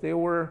households. They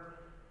were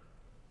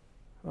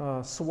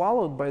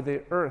swallowed by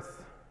the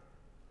earth.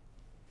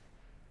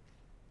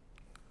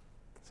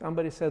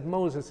 Somebody said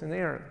Moses and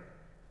Aaron.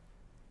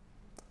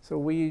 So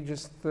we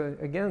just,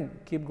 again,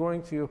 keep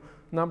going to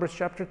Numbers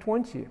chapter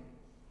 20.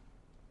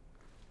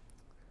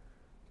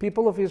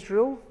 People of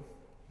Israel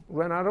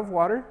ran out of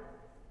water,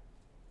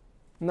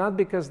 not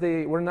because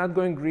they were not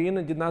going green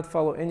and did not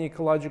follow any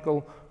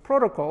ecological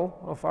protocol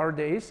of our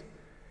days.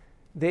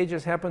 They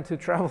just happened to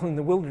travel in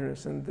the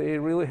wilderness, and they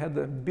really had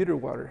the bitter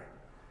water.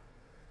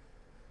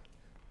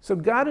 So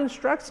God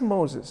instructs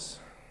Moses,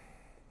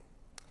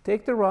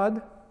 take the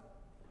rod,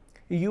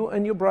 you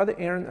and your brother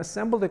Aaron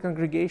assemble the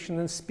congregation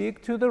and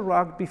speak to the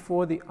rock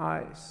before their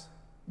eyes,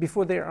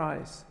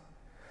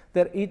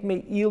 that it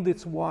may yield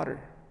its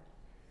water.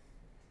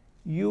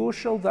 You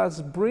shall thus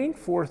bring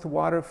forth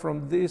water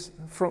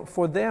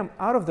for them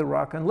out of the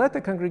rock, and let the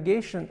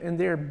congregation and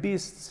their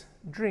beasts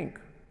drink.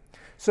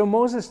 So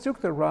Moses took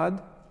the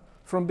rod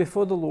from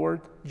before the Lord,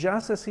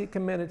 just as he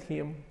commanded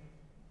him.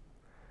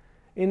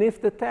 And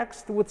if the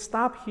text would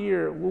stop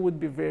here, we would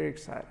be very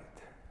excited.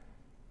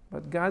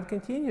 But God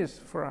continues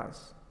for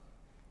us.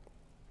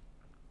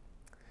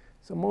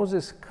 So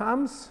Moses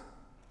comes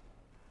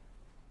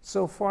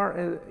so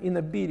far in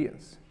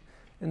obedience.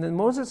 And then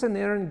Moses and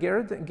Aaron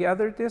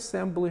gathered the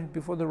assembly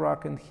before the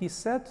rock, and he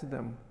said to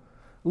them,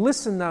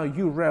 listen now,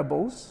 you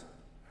rebels,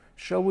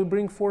 shall we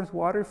bring forth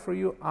water for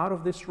you out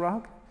of this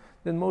rock?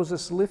 Then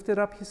Moses lifted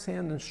up his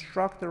hand and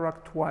struck the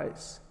rock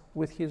twice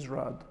with his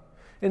rod.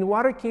 And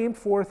water came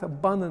forth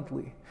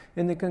abundantly,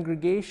 and the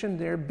congregation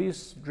their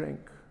beasts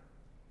drank.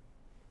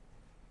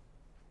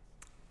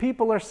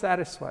 People are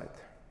satisfied.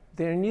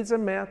 Their needs are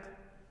met.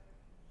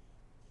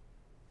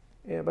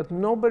 Yeah, but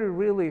nobody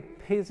really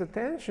pays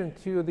attention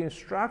to the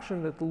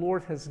instruction that the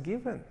Lord has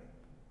given.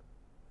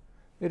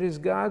 It is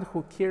God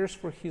who cares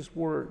for his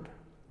word.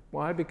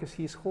 Why? Because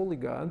he's holy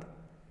God.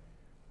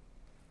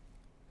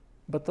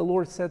 But the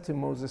Lord said to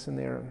Moses and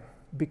Aaron,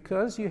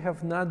 because you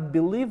have not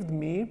believed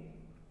me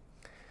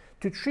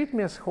to treat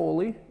me as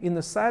holy in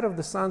the sight of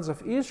the sons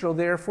of Israel,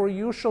 therefore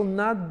you shall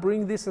not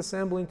bring this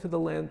assembly into the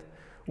land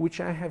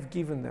which I have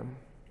given them.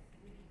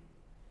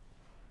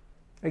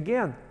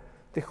 Again,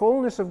 the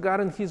holiness of God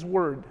and his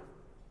word.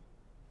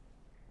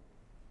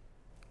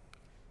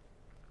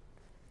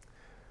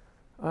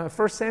 1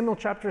 Samuel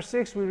chapter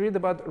 6, we read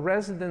about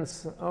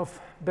residents of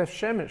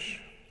Beth-Shemesh.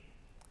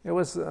 It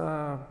was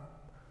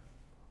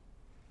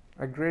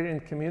agrarian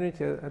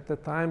community at the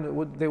time.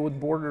 They would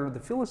border the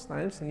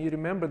Philistines, and you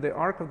remember the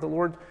ark of the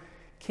Lord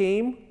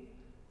came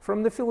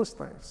from the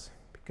Philistines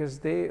because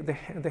the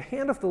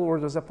hand of the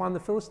Lord was upon the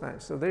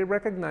Philistines. So they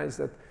recognized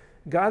that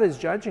God is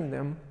judging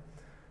them,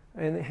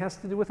 and it has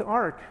to do with the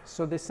ark.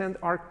 So they sent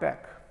ark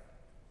back.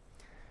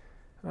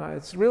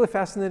 It's a really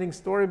fascinating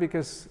story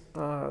because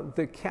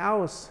the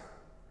cows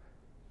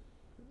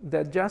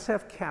that just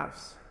have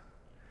calves,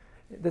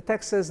 the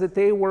text says that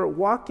they were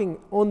walking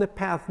on the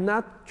path,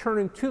 not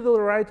turning to the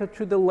right or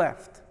to the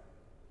left.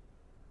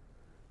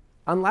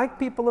 Unlike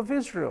people of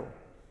Israel,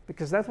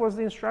 because that was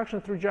the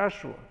instruction through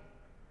Joshua,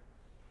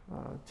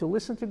 to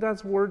listen to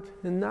God's word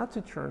and not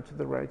to turn to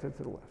the right or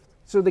to the left.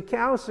 So the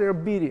cows are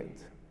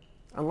obedient,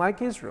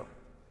 unlike Israel.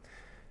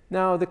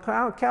 Now the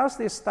cows,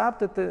 they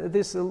stopped at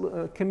this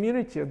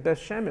community of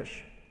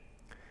Beth-Shemesh,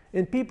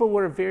 and people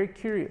were very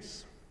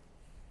curious.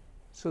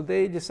 So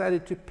they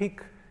decided to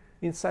peek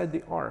inside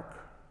the ark.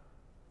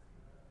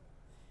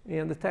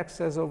 And the text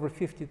says over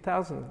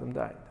 50,000 of them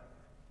died.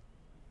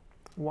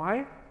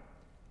 Why?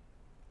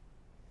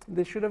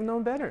 They should have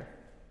known better.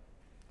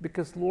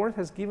 Because the Lord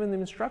has given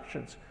them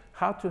instructions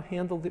how to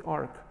handle the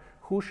ark,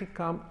 who should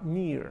come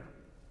near.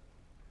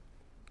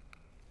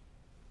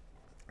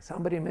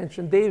 Somebody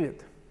mentioned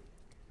David.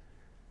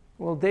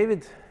 Well,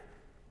 David,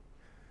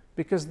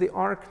 because the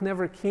ark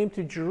never came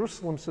to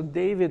Jerusalem, so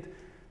David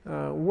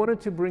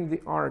wanted to bring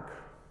the ark.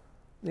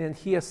 And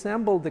he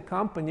assembled the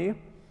company.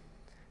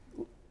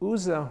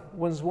 Uzzah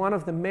was one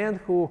of the men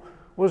who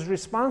was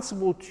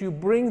responsible to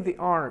bring the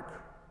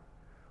ark.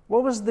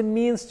 What was the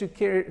means to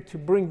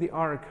bring the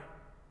ark?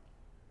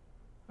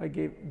 I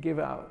gave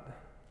out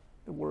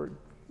the word.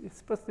 It's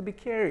supposed to be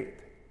carried.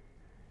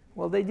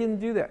 Well, they didn't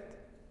do that.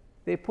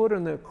 They put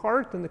on the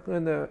cart, and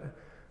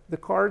the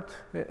cart,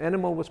 the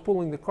animal was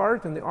pulling the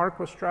cart, and the ark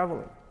was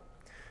traveling.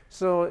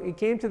 So it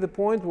came to the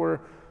point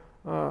where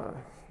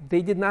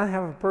they did not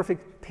have a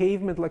perfect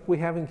pavement like we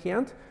have in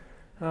Kent.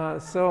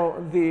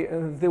 So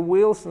the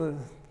wheels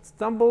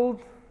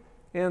stumbled,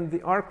 and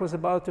the ark was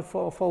about to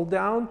fall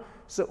down.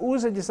 So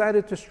Uzzah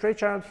decided to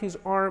stretch out his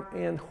arm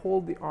and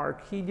hold the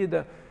ark. He did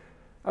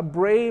a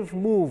brave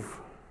move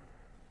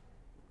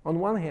on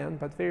one hand,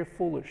 but very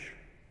foolish,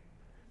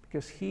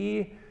 because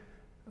he,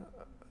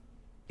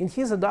 in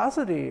his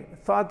audacity,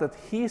 thought that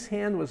his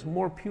hand was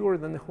more pure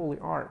than the holy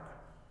ark,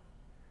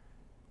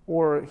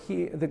 or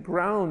the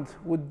ground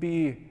would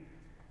be,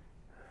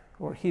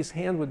 or his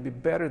hand would be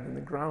better than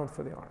the ground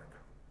for the ark.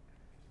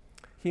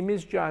 He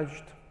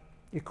misjudged.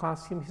 It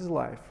cost him his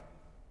life.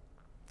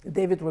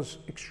 David was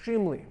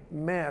extremely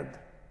mad.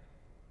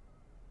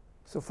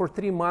 So for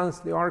 3 months,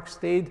 the ark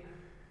stayed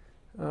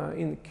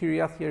in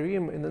Kiryat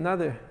Yearim, in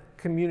another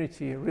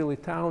community, really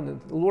town,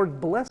 and the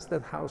Lord blessed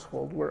that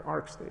household where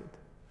ark stayed.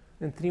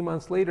 And 3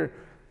 months later,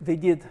 they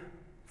did,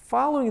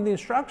 following the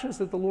instructions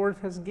that the Lord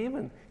has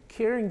given,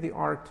 carrying the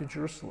ark to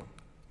Jerusalem.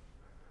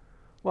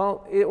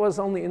 Well, it was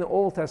only in the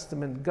Old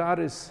Testament God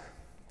is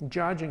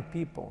judging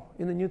people.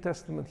 In the New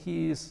Testament,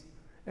 He is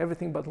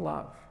everything but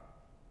love.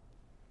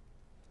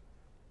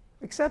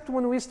 Except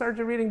when we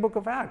started reading Book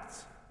of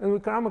Acts, and we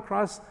come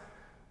across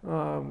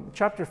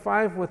chapter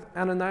 5 with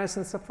Ananias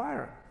and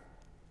Sapphira.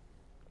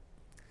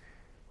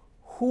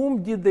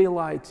 Whom did they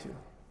lie to?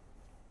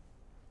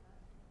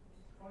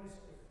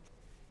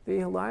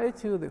 They lied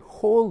to the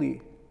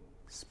Holy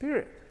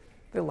Spirit.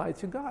 They lied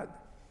to God.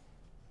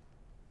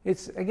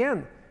 It's,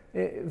 again,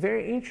 a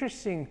very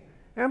interesting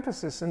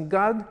emphasis, and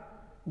God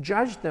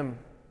judged them.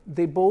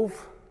 They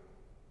both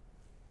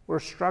were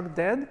struck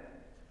dead.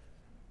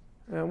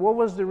 What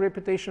was the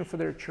reputation for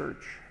their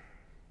church?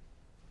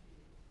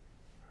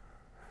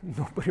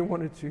 Nobody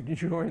wanted to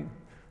join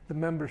the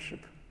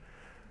membership.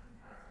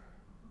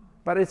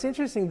 But it's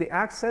interesting, the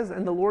Act says,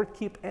 and the Lord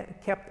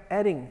kept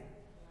adding.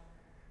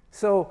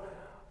 So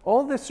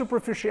all the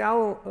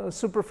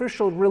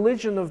superficial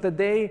religion of the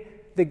day,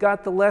 they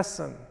got the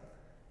lesson.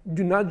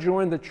 Do not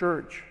join the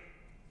church.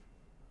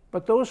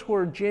 But those who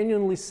are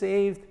genuinely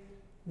saved,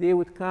 they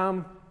would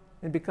come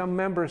and become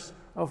members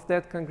of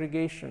that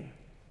congregation,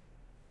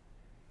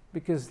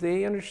 because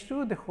they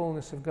understood the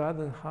holiness of God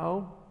and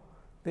how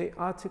they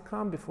ought to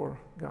come before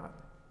God.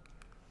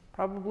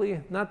 Probably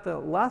not the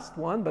last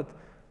one, but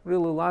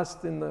really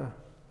last in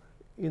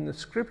the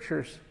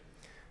scriptures,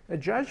 a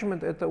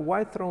judgment at the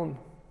white throne.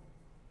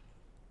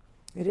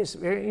 It is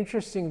very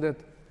interesting that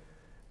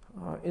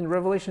in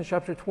Revelation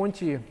chapter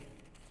 20,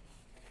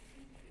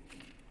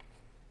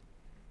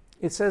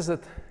 it says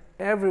that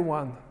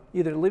everyone,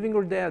 either living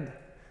or dead,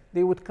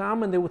 they would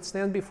come and they would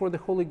stand before the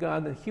holy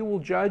God, and He will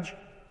judge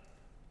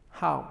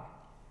how?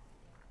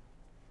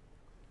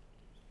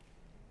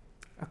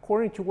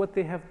 According to what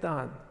they have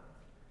done.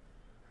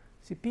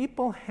 See,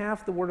 people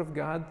have the Word of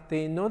God.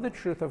 They know the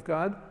truth of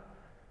God.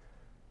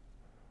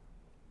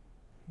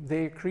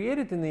 They are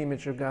created in the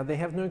image of God. They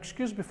have no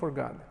excuse before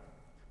God.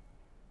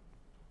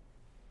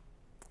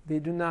 They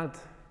do not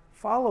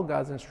follow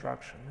God's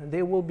instruction, and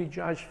they will be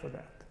judged for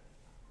that.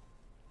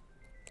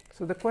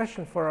 So the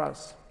question for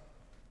us,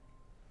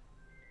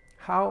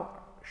 how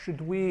should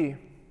we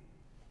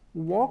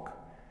walk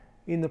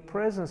in the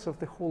presence of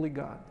the Holy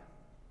God?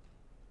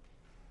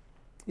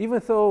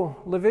 Even though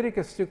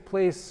Leviticus took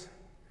place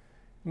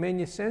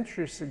many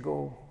centuries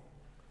ago,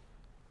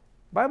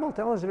 the Bible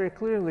tells us very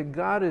clearly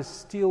God is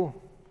still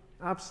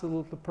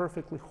absolutely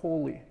perfectly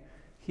holy.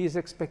 His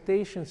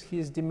expectations,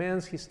 His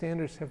demands, His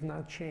standards have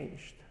not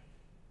changed.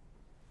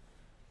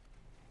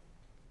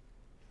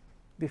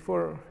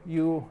 Before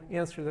you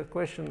answer that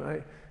question,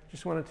 I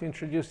just wanted to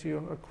introduce to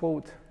you a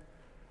quote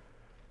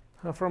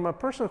from a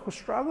person who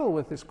struggled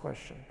with this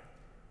question.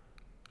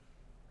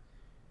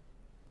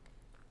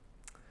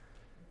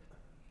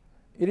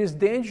 It is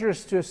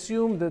dangerous to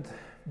assume that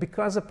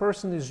because a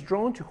person is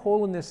drawn to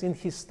holiness in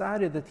his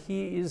study, that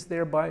he is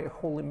thereby a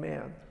holy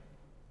man.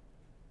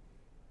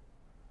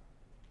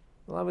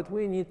 Beloved,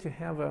 we need to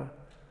have a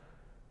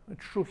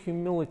true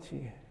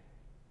humility,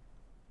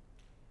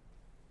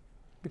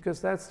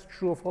 because that's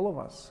true of all of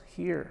us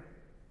here.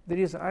 There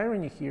is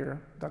irony here,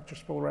 Dr.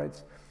 Sproul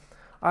writes.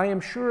 I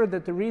am sure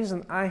that the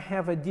reason I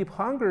have a deep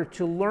hunger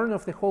to learn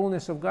of the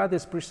holiness of God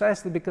is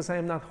precisely because I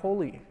am not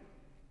holy.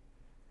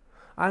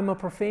 I'm a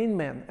profane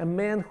man, a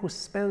man who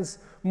spends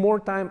more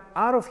time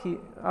out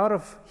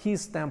of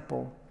his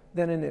temple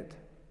than in it,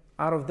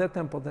 out of that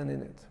temple than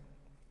in it.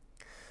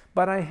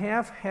 But I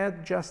have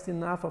had just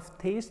enough of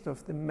taste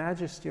of the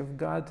majesty of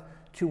God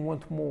to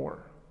want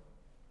more.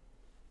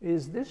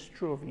 Is this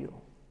true of you?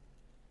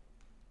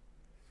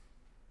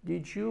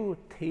 Did you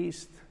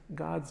taste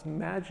God's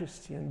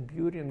majesty and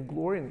beauty and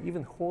glory and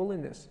even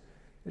holiness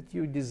that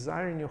you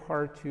desire in your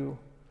heart to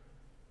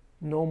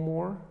know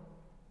more,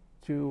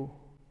 to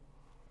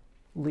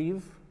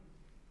live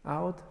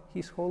out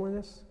His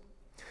holiness?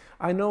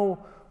 I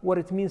know what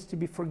it means to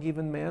be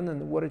forgiven man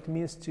and what it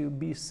means to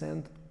be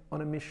sent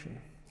on a mission.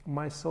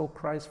 My soul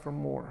cries for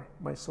more.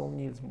 My soul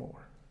needs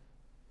more.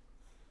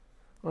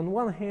 On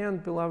one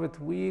hand, beloved,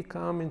 we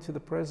come into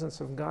the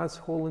presence of God's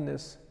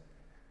holiness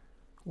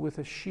with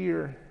a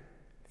sheer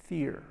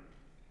fear.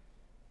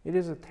 It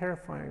is a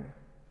terrifying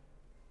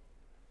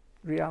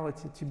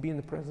reality to be in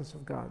the presence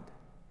of God.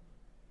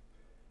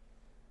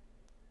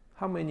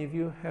 How many of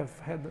you have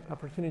had the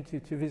opportunity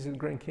to visit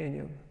Grand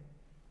Canyon?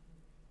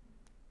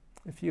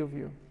 A few of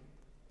you.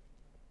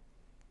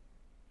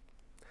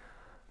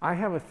 I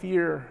have a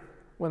fear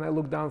when I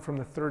look down from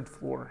the third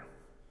floor.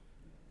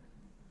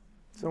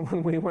 So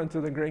when we went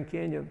to the Grand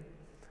Canyon,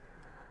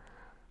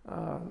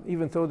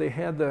 even though they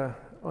had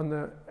on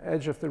the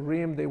edge of the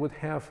rim, they would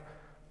have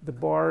the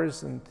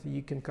bars and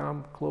you can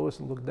come close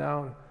and look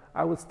down.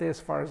 I would stay as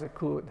far as I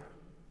could.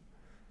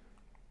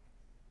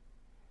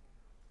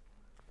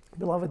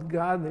 Beloved,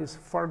 God is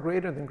far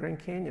greater than Grand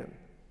Canyon.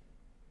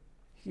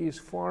 He is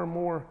far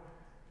more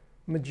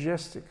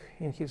majestic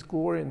in His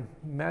glory and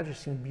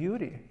majesty and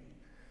beauty.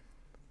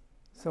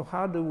 So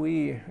how do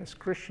we, as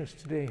Christians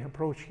today,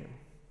 approach Him?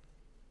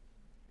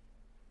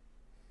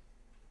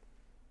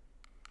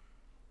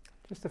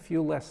 Just a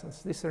few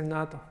lessons. These are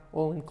not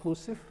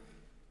all-inclusive.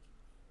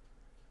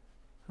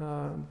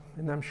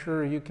 And I'm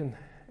sure you can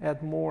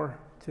add more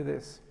to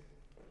this.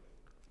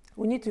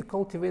 We need to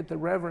cultivate the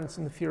reverence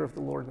and the fear of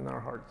the Lord in our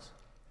hearts.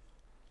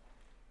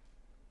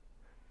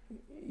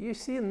 You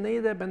see,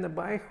 Nadab and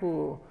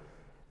Abihu,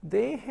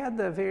 they had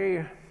a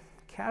very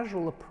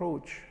casual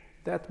approach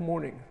that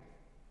morning.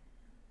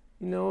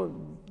 You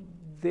know,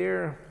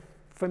 their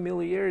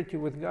familiarity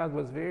with God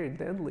was very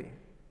deadly.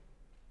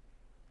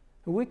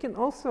 We can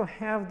also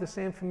have the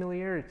same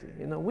familiarity.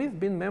 You know, we've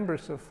been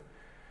members of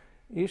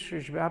East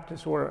Church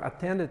Baptist, or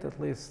attended at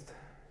least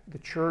the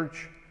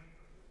church.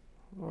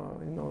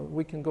 You know,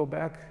 we can go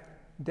back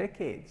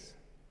decades.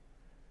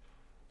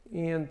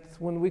 And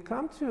when we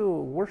come to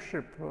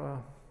worship,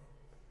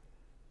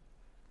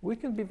 we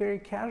can be very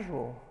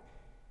casual,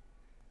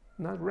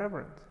 not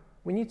reverent.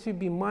 We need to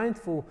be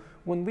mindful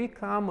when we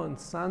come on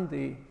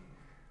Sunday,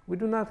 we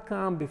do not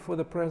come before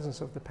the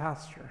presence of the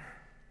pastor.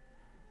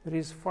 That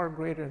is far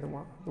greater than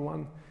the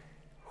one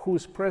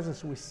whose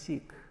presence we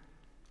seek.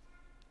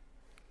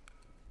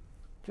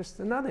 Just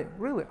another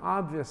really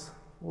obvious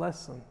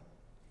lesson.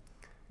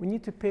 We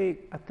need to pay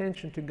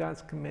attention to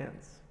God's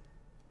commands.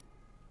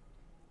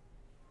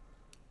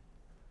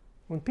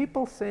 When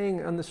people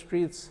saying on the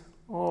streets,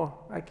 oh,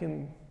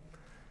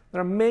 there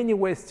are many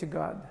ways to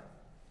God.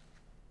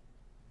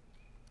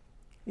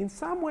 In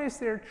some ways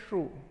they're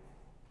true.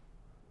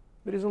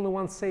 There is only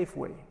one safe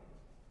way.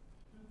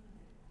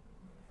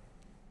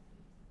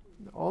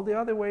 All the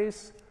other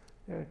ways,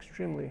 they're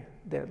extremely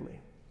deadly.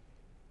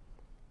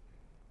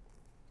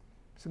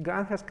 So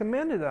God has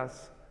commanded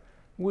us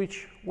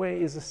which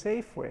way is a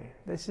safe way.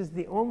 This is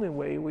the only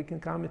way we can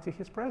come into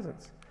His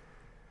presence.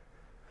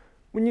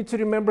 We need to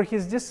remember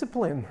His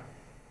discipline.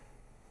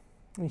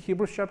 In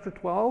Hebrews chapter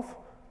 12,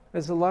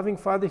 as a loving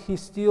Father, He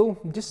still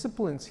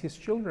disciplines His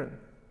children.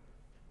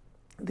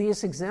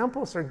 These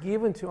examples are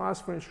given to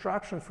us for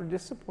instruction, for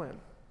discipline,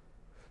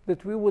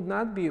 that we would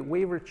not be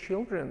wayward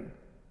children.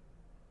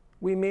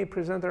 We may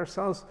present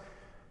ourselves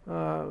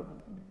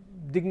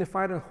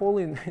dignified and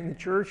holy in the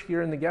church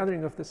here in the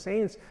gathering of the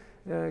saints,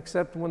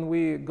 except when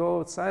we go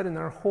outside in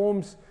our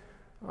homes,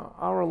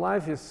 our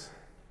life is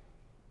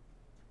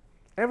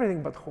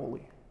everything but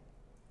holy.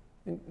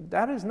 And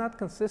that is not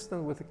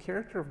consistent with the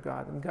character of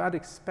God, and God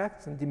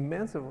expects and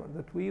demands of us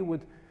that we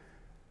would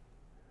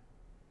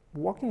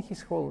walk in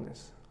His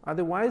holiness.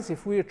 Otherwise,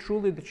 if we are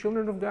truly the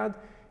children of God,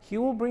 He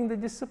will bring the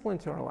discipline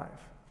to our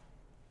life.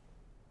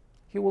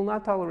 He will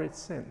not tolerate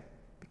sin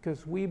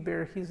because we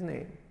bear His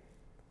name.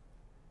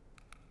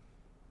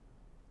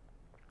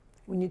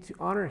 We need to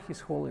honor His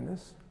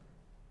holiness.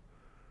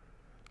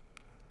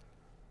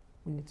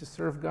 We need to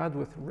serve God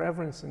with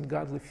reverence and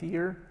godly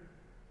fear.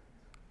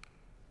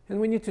 And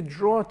we need to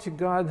draw to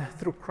God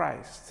through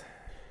Christ.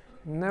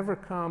 Never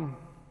come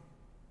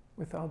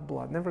without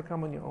blood. Never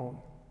come on your own.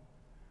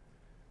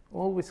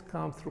 Always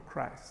come through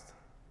Christ.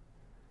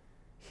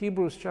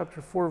 Hebrews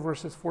chapter 4,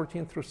 verses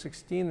 14 through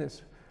 16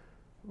 is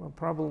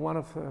probably one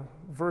of the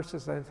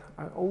verses that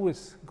I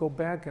always go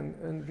back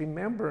and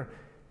remember.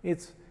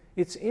 It's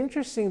it's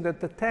interesting that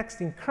the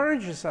text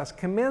encourages us,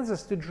 commands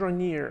us to draw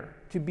near,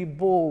 to be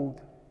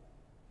bold.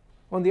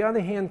 On the other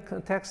hand,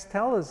 the text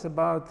tells us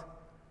about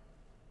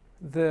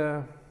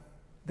the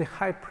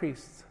high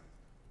priest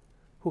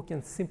who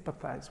can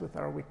sympathize with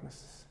our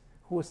weaknesses,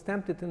 who was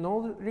tempted in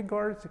all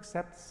regards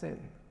except sin.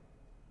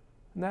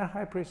 And that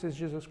high priest is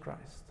Jesus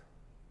Christ.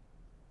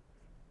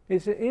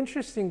 It's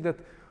interesting that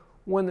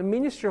when the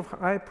ministry of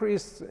high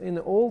priests in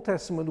the Old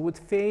Testament would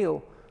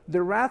fail,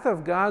 the wrath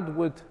of God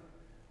would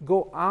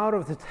go out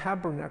of the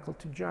tabernacle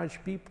to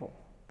judge people,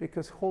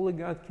 because holy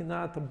God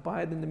cannot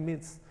abide in the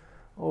midst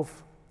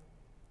of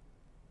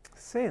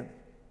sin.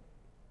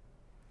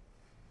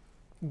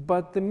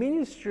 But the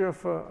ministry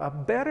of a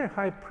better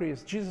high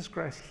priest, Jesus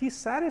Christ, he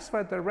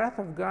satisfied the wrath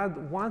of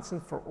God once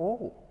and for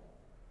all.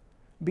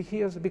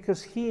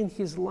 Because he in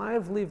his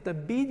life lived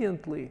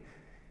obediently.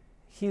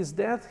 His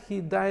death,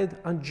 he died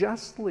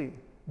unjustly,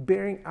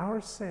 bearing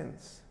our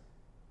sins.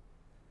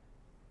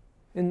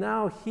 And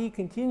now he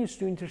continues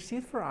to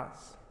intercede for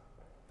us,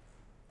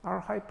 our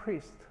high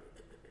priest.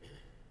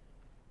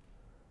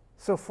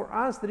 So for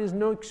us, there is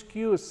no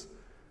excuse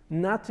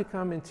not to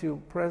come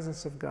into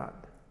presence of God,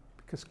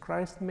 because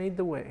Christ made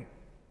the way.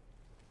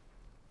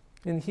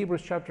 In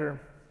Hebrews chapter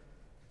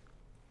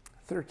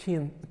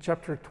 13,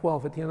 chapter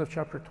 12, at the end of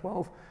chapter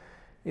 12,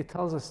 it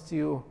tells us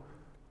to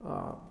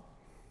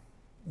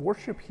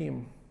worship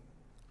him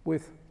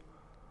with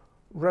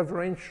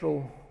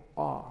reverential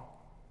awe.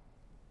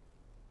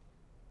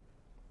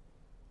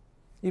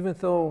 Even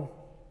though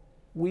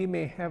we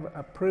may have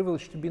a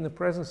privilege to be in the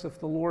presence of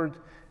the Lord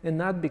and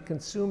not be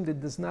consumed, it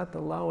does not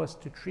allow us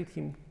to treat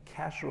him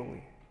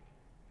casually.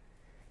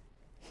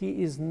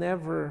 He is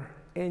never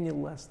any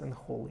less than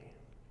holy.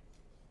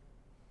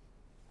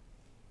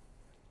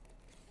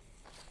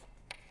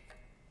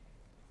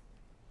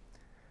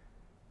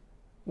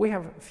 We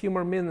have a few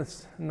more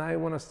minutes, and I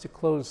want us to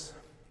close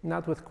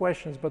not with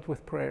questions, but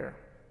with prayer.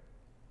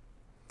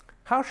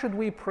 How should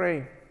we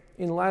pray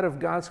in light of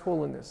God's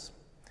holiness,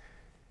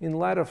 in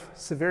light of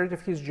severity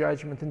of his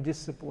judgment and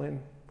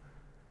discipline,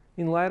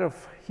 in light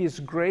of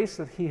his grace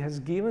that he has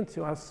given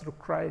to us through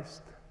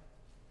Christ?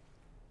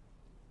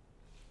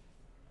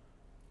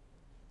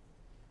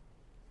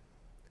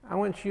 I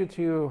want you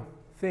to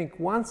think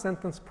one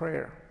sentence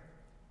prayer.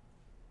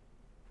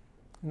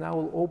 And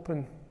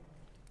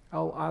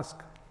I'll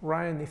ask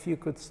Ryan if you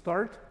could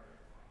start.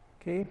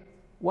 Okay?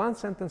 One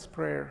sentence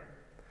prayer.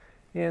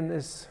 And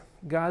as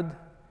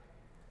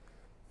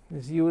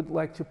you would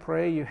like to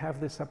pray, you have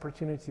this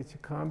opportunity to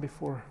come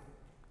before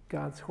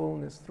God's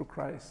holiness through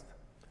Christ.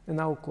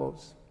 And I will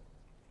close.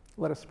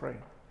 Let us pray.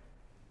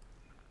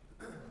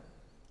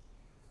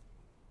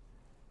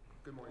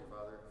 Good morning,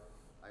 Father.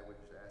 I would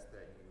just ask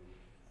that you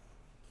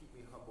keep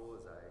me humble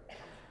as I come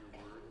to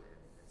your word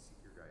and seek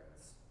your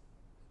guidance.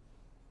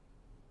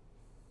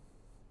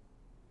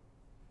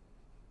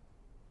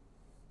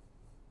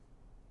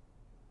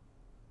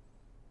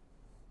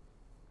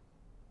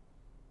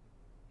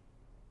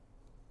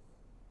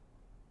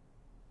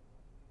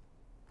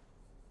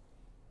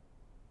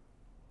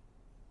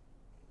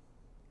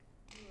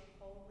 You are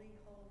holy,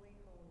 holy,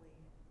 holy.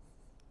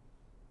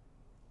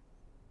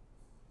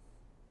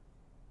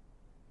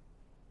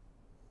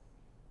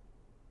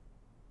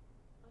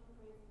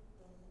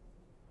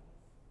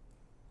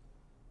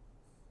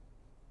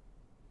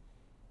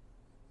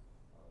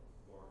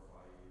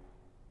 Glorify you,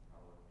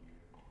 our you.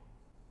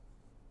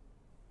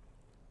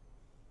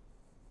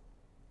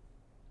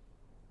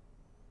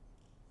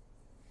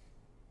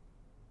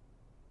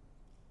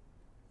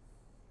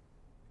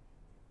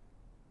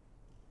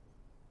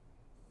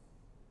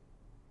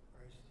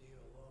 Christ, to you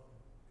alone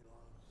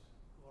belongs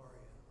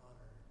glory,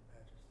 honor, and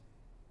majesty.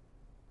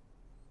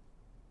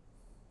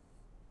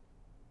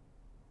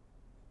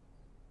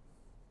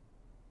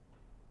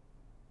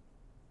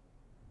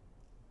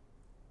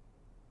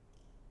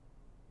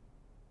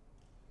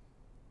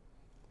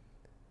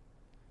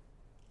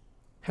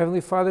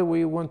 Heavenly Father,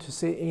 we want to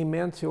say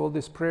amen to all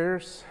these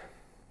prayers,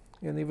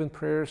 and even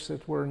prayers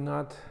that were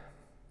not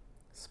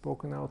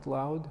spoken out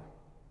loud.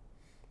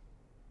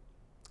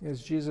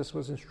 As Jesus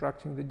was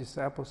instructing the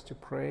disciples to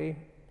pray,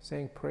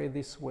 saying, "Pray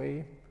this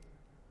way,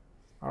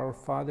 Our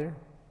Father,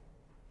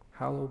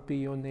 hallowed be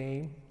your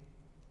name."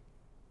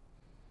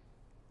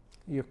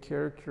 Your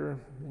character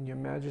and your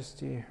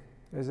majesty,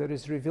 as it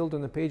is revealed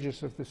in the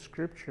pages of the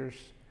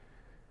Scriptures,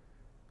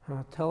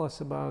 tell us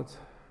about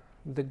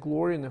the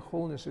glory and the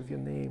holiness of your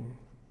name.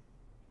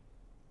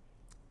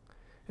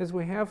 As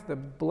we have the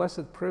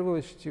blessed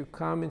privilege to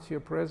come into your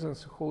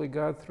presence, Holy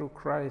God, through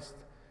Christ,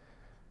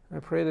 I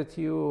pray that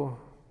you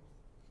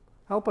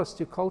help us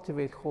to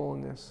cultivate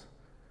holiness,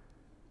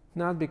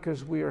 not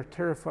because we are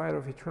terrified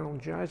of eternal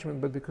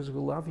judgment, but because we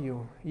love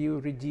you.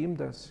 You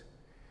redeemed us.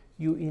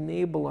 You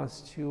enable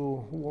us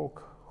to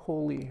walk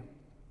holy.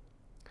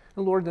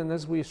 And Lord, and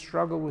as we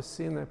struggle with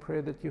sin, I pray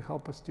that you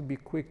help us to be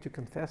quick to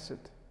confess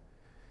it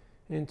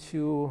and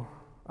to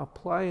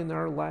apply in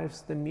our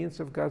lives the means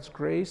of God's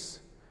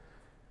grace,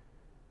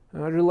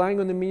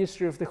 relying on the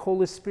ministry of the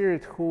Holy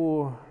Spirit,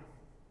 who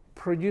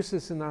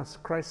produces in us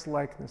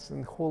Christ-likeness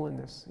and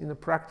holiness in the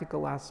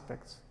practical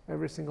aspects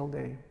every single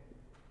day.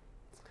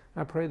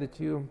 I pray that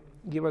you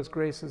give us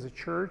grace as a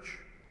church,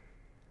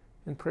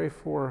 and pray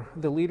for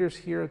the leaders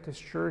here at this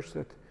church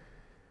that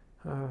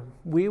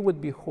we would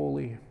be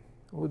holy,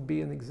 would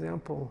be an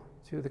example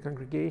to the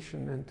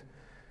congregation, and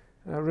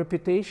a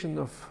reputation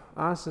of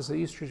us as the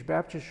Eastridge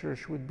Baptist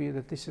Church would be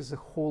that this is a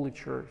holy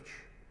church.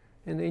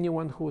 And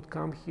anyone who would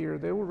come here,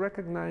 they will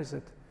recognize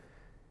that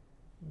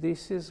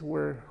this is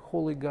where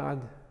holy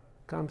God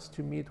comes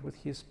to meet with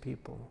his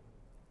people.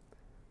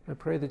 I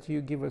pray that you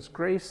give us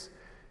grace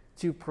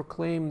to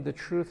proclaim the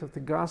truth of the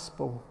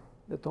gospel,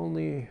 that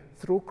only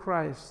through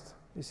Christ,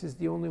 this is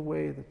the only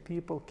way that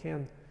people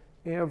can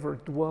ever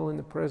dwell in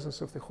the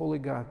presence of the holy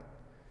God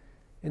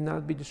and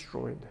not be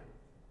destroyed.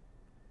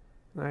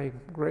 And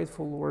I'm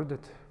grateful, Lord,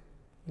 that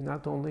you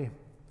not only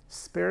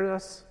spared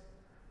us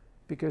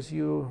because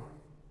you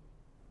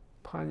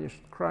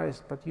punished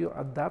Christ, but you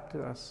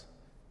adopted us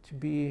to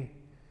be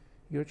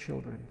your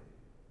children.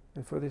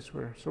 And for this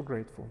we're so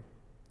grateful.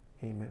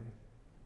 Amen.